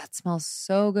 Ooh, that smells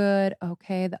so good.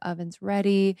 Okay, the oven's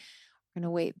ready. We're going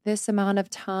to wait this amount of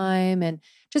time and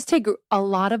just take a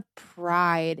lot of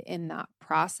pride in that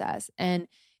process. And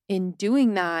in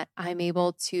doing that, I'm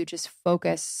able to just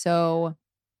focus so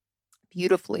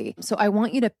beautifully. So I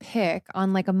want you to pick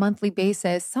on a monthly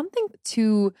basis something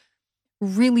to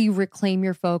really reclaim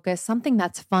your focus, something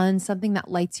that's fun, something that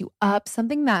lights you up,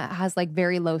 something that has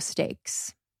very low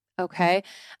stakes. Okay.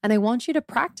 And I want you to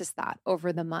practice that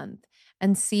over the month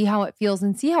and see how it feels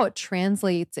and see how it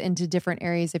translates into different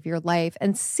areas of your life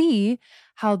and see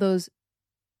how those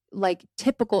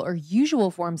typical or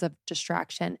usual forms of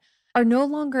distraction are no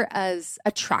longer as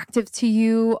attractive to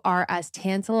you, are as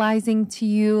tantalizing to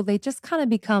you. They just kind of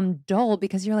become dull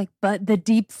because you're but the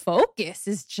deep focus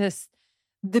is just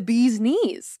the bee's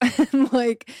knees.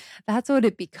 That's what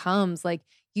it becomes.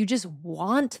 You just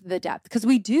want the depth because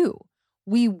we do.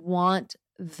 We want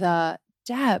the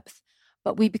depth,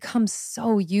 but we become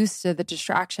so used to the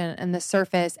distraction and the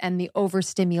surface and the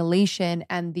overstimulation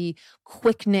and the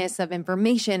quickness of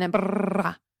information and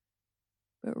but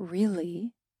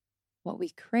really what we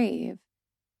crave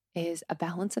is a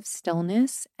balance of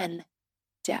stillness and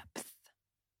depth.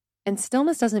 And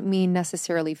stillness doesn't mean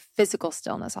necessarily physical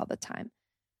stillness all the time,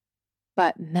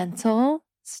 but mental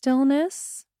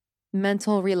stillness,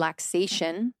 mental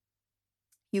relaxation.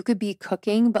 You could be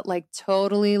cooking, but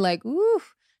totally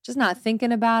just not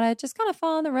thinking about it, just kind of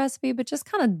following the recipe, but just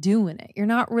kind of doing it. You're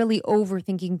not really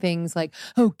overthinking things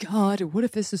oh God, what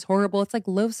if this is horrible? It's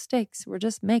low stakes. We're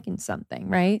just making something,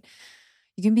 right?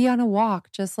 You can be on a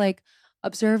walk, just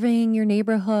observing your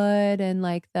neighborhood and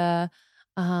the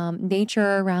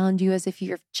nature around you as if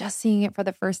you're just seeing it for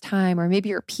the first time, or maybe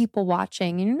you're people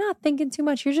watching and you're not thinking too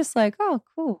much. You're just oh,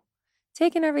 cool.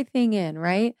 Taking everything in,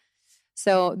 right?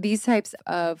 So these types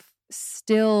of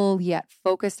still yet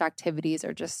focused activities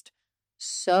are just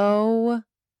so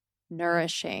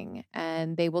nourishing,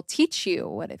 and they will teach you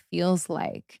what it feels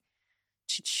like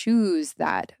to choose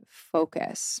that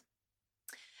focus.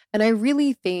 And I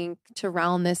really think, to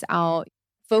round this out,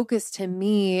 focus to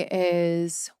me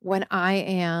is when I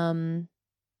am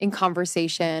in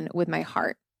conversation with my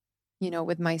heart,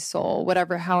 with my soul,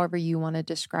 however you want to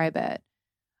describe it.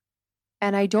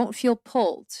 And I don't feel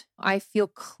pulled. I feel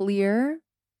clear.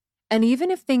 And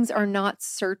even if things are not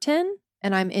certain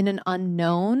and I'm in an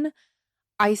unknown,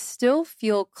 I still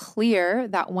feel clear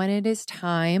that when it is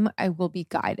time, I will be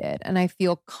guided. And I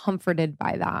feel comforted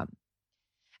by that.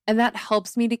 And that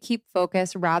helps me to keep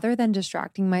focus rather than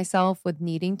distracting myself with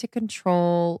needing to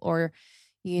control or,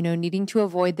 needing to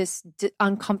avoid this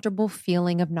uncomfortable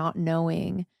feeling of not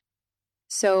knowing.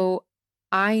 So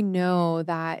I know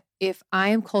that if I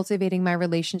am cultivating my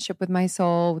relationship with my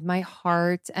soul, with my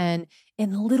heart, and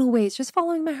in little ways, just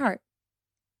following my heart,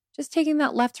 just taking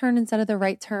that left turn instead of the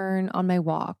right turn on my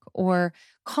walk, or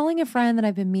calling a friend that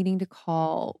I've been meaning to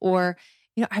call, or,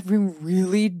 I've been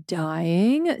really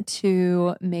dying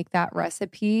to make that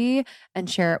recipe and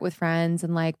share it with friends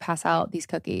and like pass out these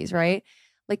cookies, right?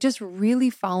 Like just really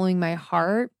following my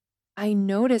heart. I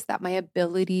noticed that my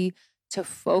ability to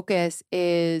focus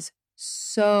is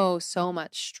so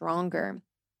much stronger.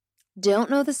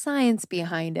 Don't know the science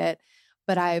behind it,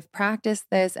 but I've practiced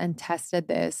this and tested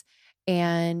this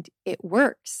and it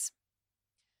works.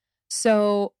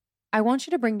 So I want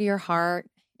you to bring to your heart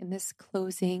in this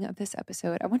closing of this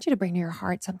episode, I want you to bring to your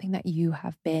heart something that you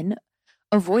have been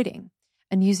avoiding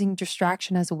and using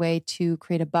distraction as a way to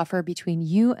create a buffer between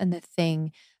you and the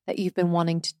thing that you've been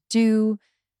wanting to do,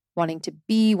 wanting to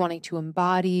be, wanting to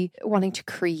embody, wanting to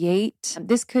create.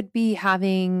 This could be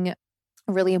having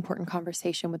a really important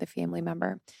conversation with a family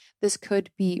member. This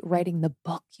could be writing the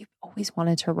book you've always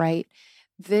wanted to write.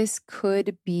 This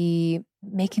could be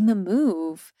making the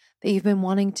move that you've been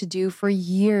wanting to do for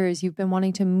years. You've been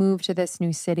wanting to move to this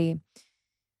new city.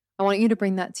 I want you to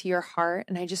bring that to your heart.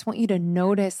 And I just want you to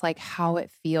notice like how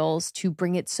it feels to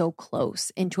bring it so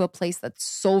close into a place that's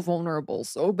so vulnerable,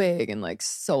 so big, and like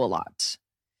so a lot.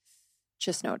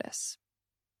 Just notice.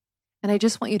 And I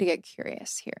just want you to get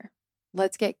curious here.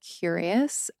 Let's get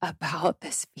curious about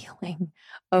this feeling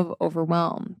of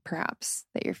overwhelm, perhaps,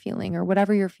 that you're feeling, or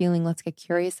whatever you're feeling. Let's get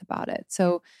curious about it.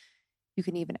 So you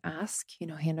can even ask,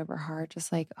 hand over heart,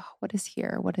 just like, oh, what is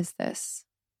here? What is this?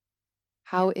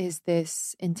 How is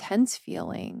this intense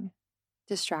feeling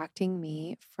distracting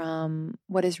me from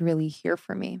what is really here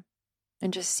for me?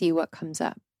 And just see what comes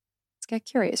up. Let's get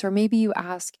curious. Or maybe you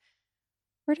ask,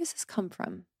 where does this come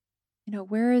from?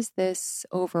 Where is this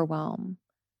overwhelm?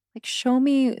 Like, show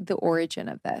me the origin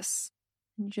of this.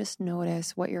 And just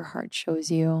notice what your heart shows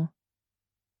you.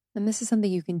 And this is something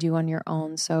you can do on your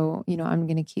own. So, I'm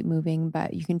going to keep moving,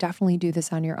 but you can definitely do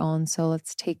this on your own. So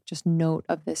let's take just note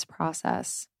of this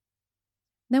process.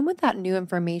 Then with that new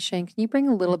information, can you bring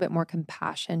a little bit more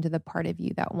compassion to the part of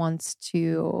you that wants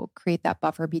to create that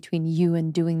buffer between you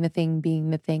and doing the thing,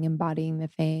 being the thing, embodying the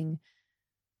thing,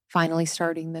 finally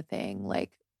starting the thing?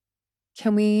 Like,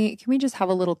 can we just have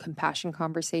a little compassion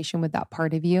conversation with that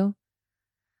part of you?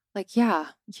 Like, yeah,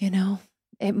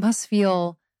 it must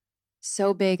feel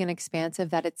so big and expansive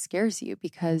that it scares you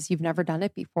because you've never done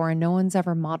it before and no one's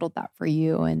ever modeled that for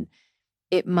you. And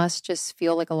it must just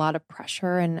feel like a lot of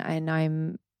pressure. And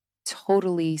I'm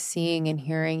totally seeing and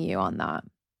hearing you on that.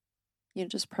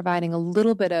 Just providing a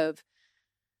little bit of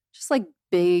just like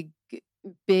big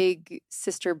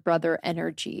sister brother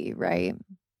energy, right?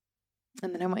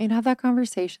 And then I want you to have that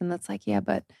conversation that's like, yeah,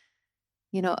 but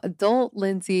adult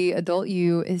Lindsay, adult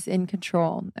you is in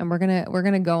control. And we're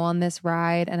going to go on this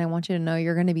ride. And I want you to know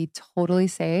you're going to be totally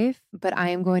safe, but I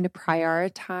am going to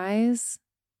prioritize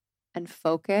and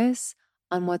focus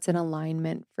on what's in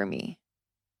alignment for me.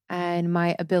 And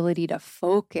my ability to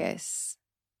focus,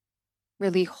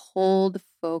 really hold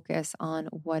focus on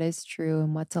what is true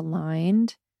and what's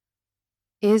aligned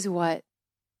is what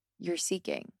you're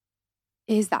seeking.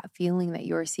 Is that feeling that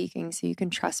you're seeking, so you can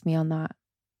trust me on that.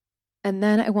 And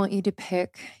then I want you to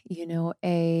pick,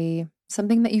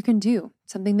 something that you can do,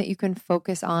 something that you can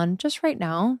focus on just right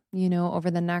now, over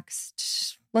the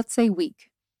next, let's say,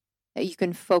 week, that you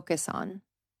can focus on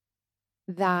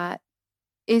that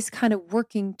is kind of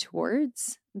working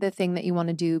towards the thing that you want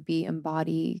to do, be,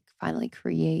 embody, finally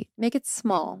create. Make it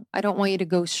small. I don't want you to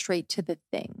go straight to the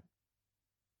thing.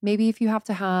 Maybe if you have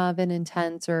to have an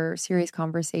intense or serious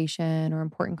conversation or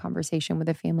important conversation with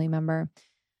a family member,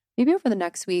 maybe over the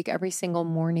next week, every single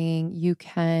morning, you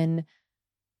can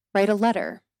write a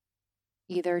letter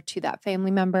either to that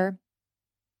family member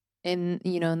in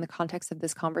the context of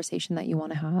this conversation that you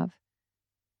want to have.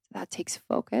 That takes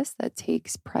focus, that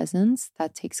takes presence,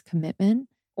 that takes commitment.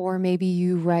 Or maybe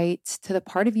you write to the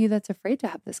part of you that's afraid to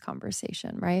have this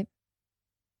conversation, right?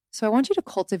 So I want you to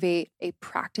cultivate a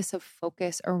practice of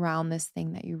focus around this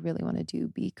thing that you really want to do,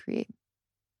 be, create.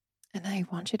 And I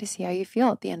want you to see how you feel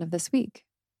at the end of this week.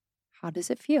 How does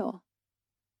it feel?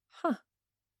 A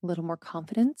little more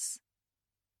confidence,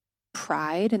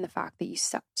 pride in the fact that you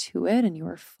stuck to it and you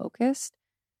were focused.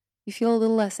 You feel a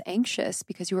little less anxious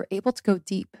because you were able to go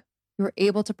deep. You were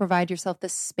able to provide yourself the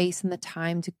space and the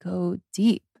time to go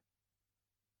deep.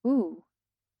 Ooh,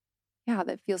 yeah,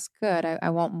 that feels good.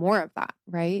 I want more of that,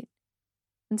 right?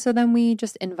 And so then we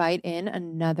just invite in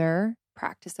another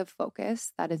practice of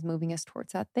focus that is moving us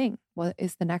towards that thing. What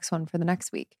is the next one for the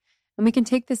next week? And we can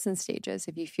take this in stages.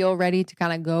 If you feel ready to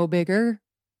kind of go bigger,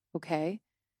 okay.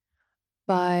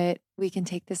 But we can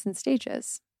take this in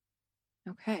stages.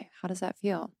 Okay, how does that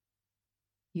feel?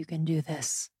 You can do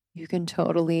this. You can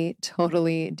totally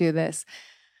do this.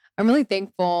 I'm really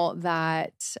thankful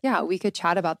that, we could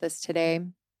chat about this today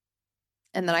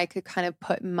and that I could kind of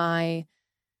put my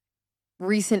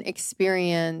recent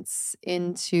experience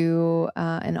into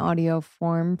an audio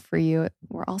form for you.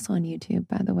 We're also on YouTube,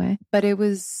 by the way, but it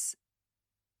was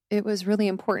really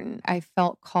important. I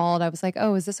felt called. I was like,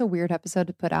 oh, is this a weird episode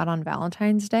to put out on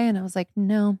Valentine's Day? And I was like,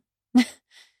 no,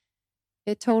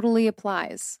 it totally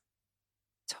applies.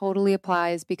 Totally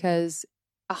applies, because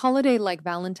a holiday like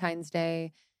Valentine's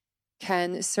Day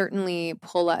can certainly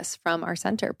pull us from our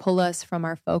center, pull us from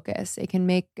our focus. It can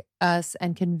make us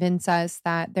and convince us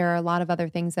that there are a lot of other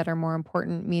things that are more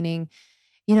important, meaning,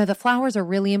 the flowers are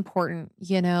really important.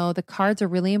 The cards are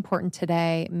really important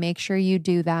today. Make sure you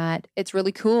do that. It's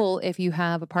really cool if you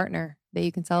have a partner that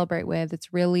you can celebrate with.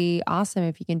 It's really awesome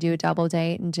if you can do a double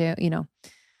date and do,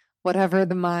 whatever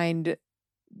the mind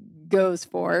goes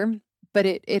for. But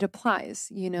it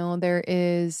applies, there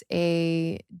is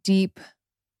a deep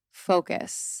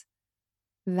focus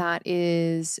that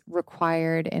is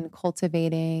required in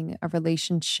cultivating a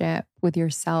relationship with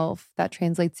yourself that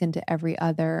translates into every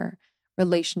other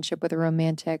relationship with a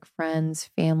romantic, friends,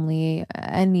 family,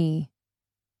 any,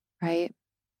 right?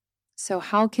 So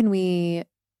how can we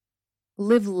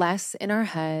live less in our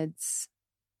heads,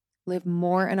 live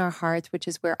more in our hearts, which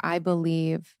is where I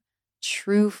believe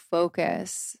true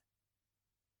focus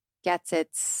gets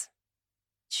its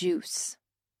juice?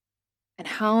 And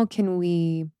how can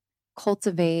we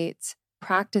cultivate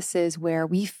practices where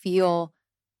we feel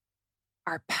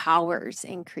our powers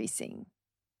increasing?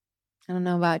 I don't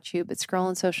know about you, but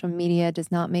scrolling social media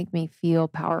does not make me feel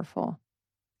powerful.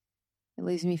 It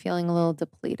leaves me feeling a little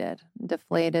depleted,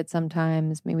 deflated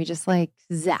sometimes, maybe just like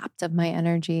zapped of my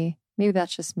energy. Maybe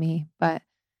that's just me, but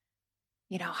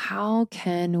how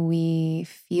can we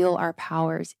feel our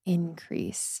powers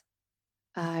increase?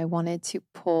 I wanted to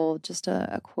pull just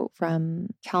a quote from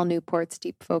Cal Newport's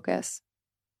Deep Focus.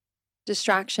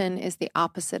 Distraction is the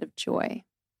opposite of joy,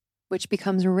 which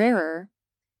becomes rarer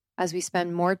as we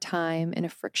spend more time in a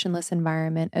frictionless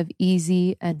environment of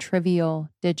easy and trivial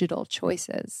digital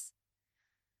choices.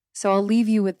 So I'll leave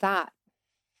you with that.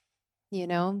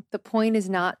 The point is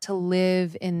not to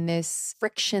live in this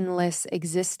frictionless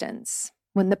existence.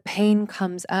 When the pain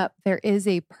comes up, there is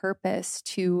a purpose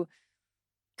to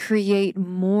create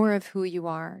more of who you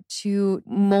are, to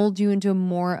mold you into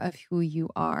more of who you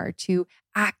are, to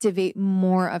activate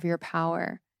more of your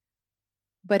power.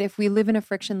 But if we live in a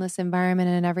frictionless environment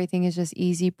and everything is just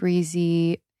easy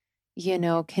breezy,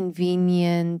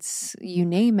 convenience, you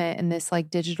name it, in this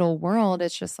like digital world,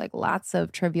 it's just like lots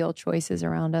of trivial choices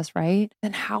around us, right?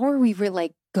 Then how are we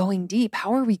really going deep?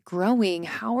 How are we growing?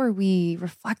 How are we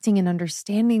reflecting and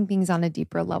understanding things on a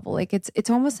deeper level? Like it's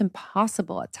almost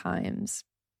impossible at times.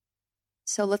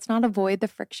 So let's not avoid the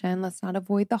friction. Let's not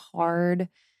avoid the hard.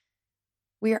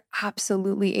 We are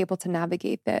absolutely able to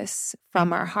navigate this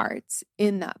from our hearts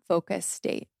in that focused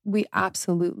state. We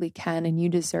absolutely can, and you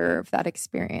deserve that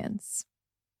experience.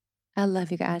 I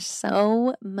love you guys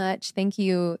so much. Thank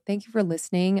you. Thank you for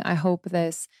listening. I hope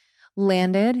this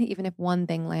landed. Even if one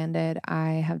thing landed,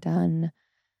 I have done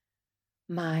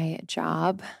my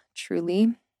job,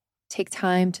 truly. Take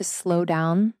time to slow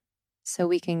down so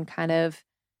we can kind of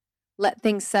let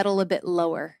things settle a bit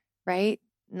lower, right?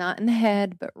 Not in the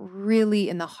head, but really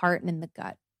in the heart and in the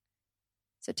gut.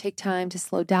 So take time to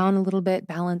slow down a little bit,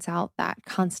 balance out that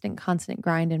constant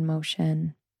grind and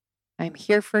motion. I'm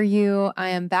here for you. I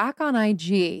am back on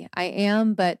IG. I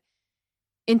am, but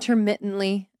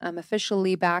intermittently. I'm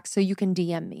officially back, so you can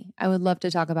DM me. I would love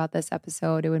to talk about this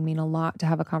episode. It would mean a lot to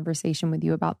have a conversation with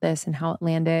you about this and how it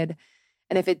landed.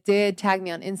 And if it did, tag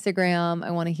me on Instagram.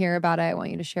 I want to hear about it. I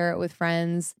want you to share it with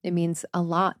friends. It means a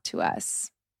lot to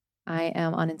us. I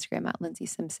am on Instagram at Lindsay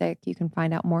Simsick. You can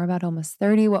find out more about Almost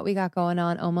 30, what we got going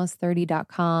on,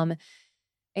 almost30.com.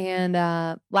 And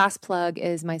last plug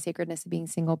is my Sacredness of Being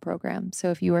Single program.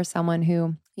 So if you are someone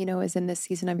who, is in this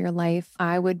season of your life,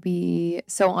 I would be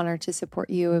so honored to support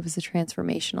you. It was a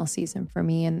transformational season for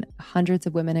me, and hundreds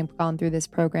of women have gone through this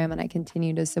program, and I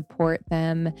continue to support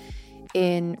them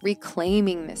in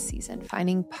reclaiming this season,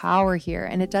 finding power here.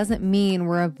 And it doesn't mean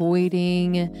we're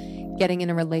avoiding getting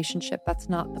in a relationship. That's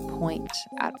not the point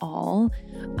at all.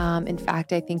 In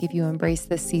fact, I think if you embrace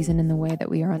this season in the way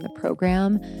that we are on the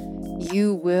program,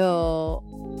 you will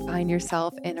find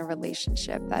yourself in a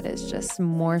relationship that is just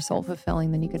more soul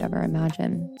fulfilling than you could ever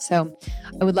imagine. So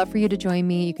I would love for you to join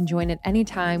me. You can join at any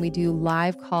time. We do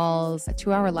live calls,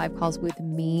 2-hour live calls with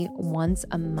me once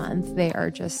a month. They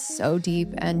are just so deep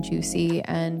and juicy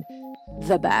and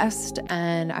the best.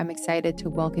 And I'm excited to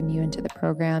welcome you into the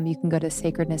program. You can go to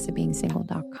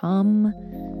sacrednessofbeingsingle.com.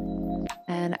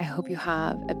 And I hope you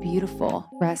have a beautiful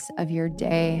rest of your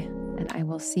day. And I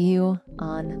will see you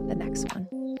on the next one.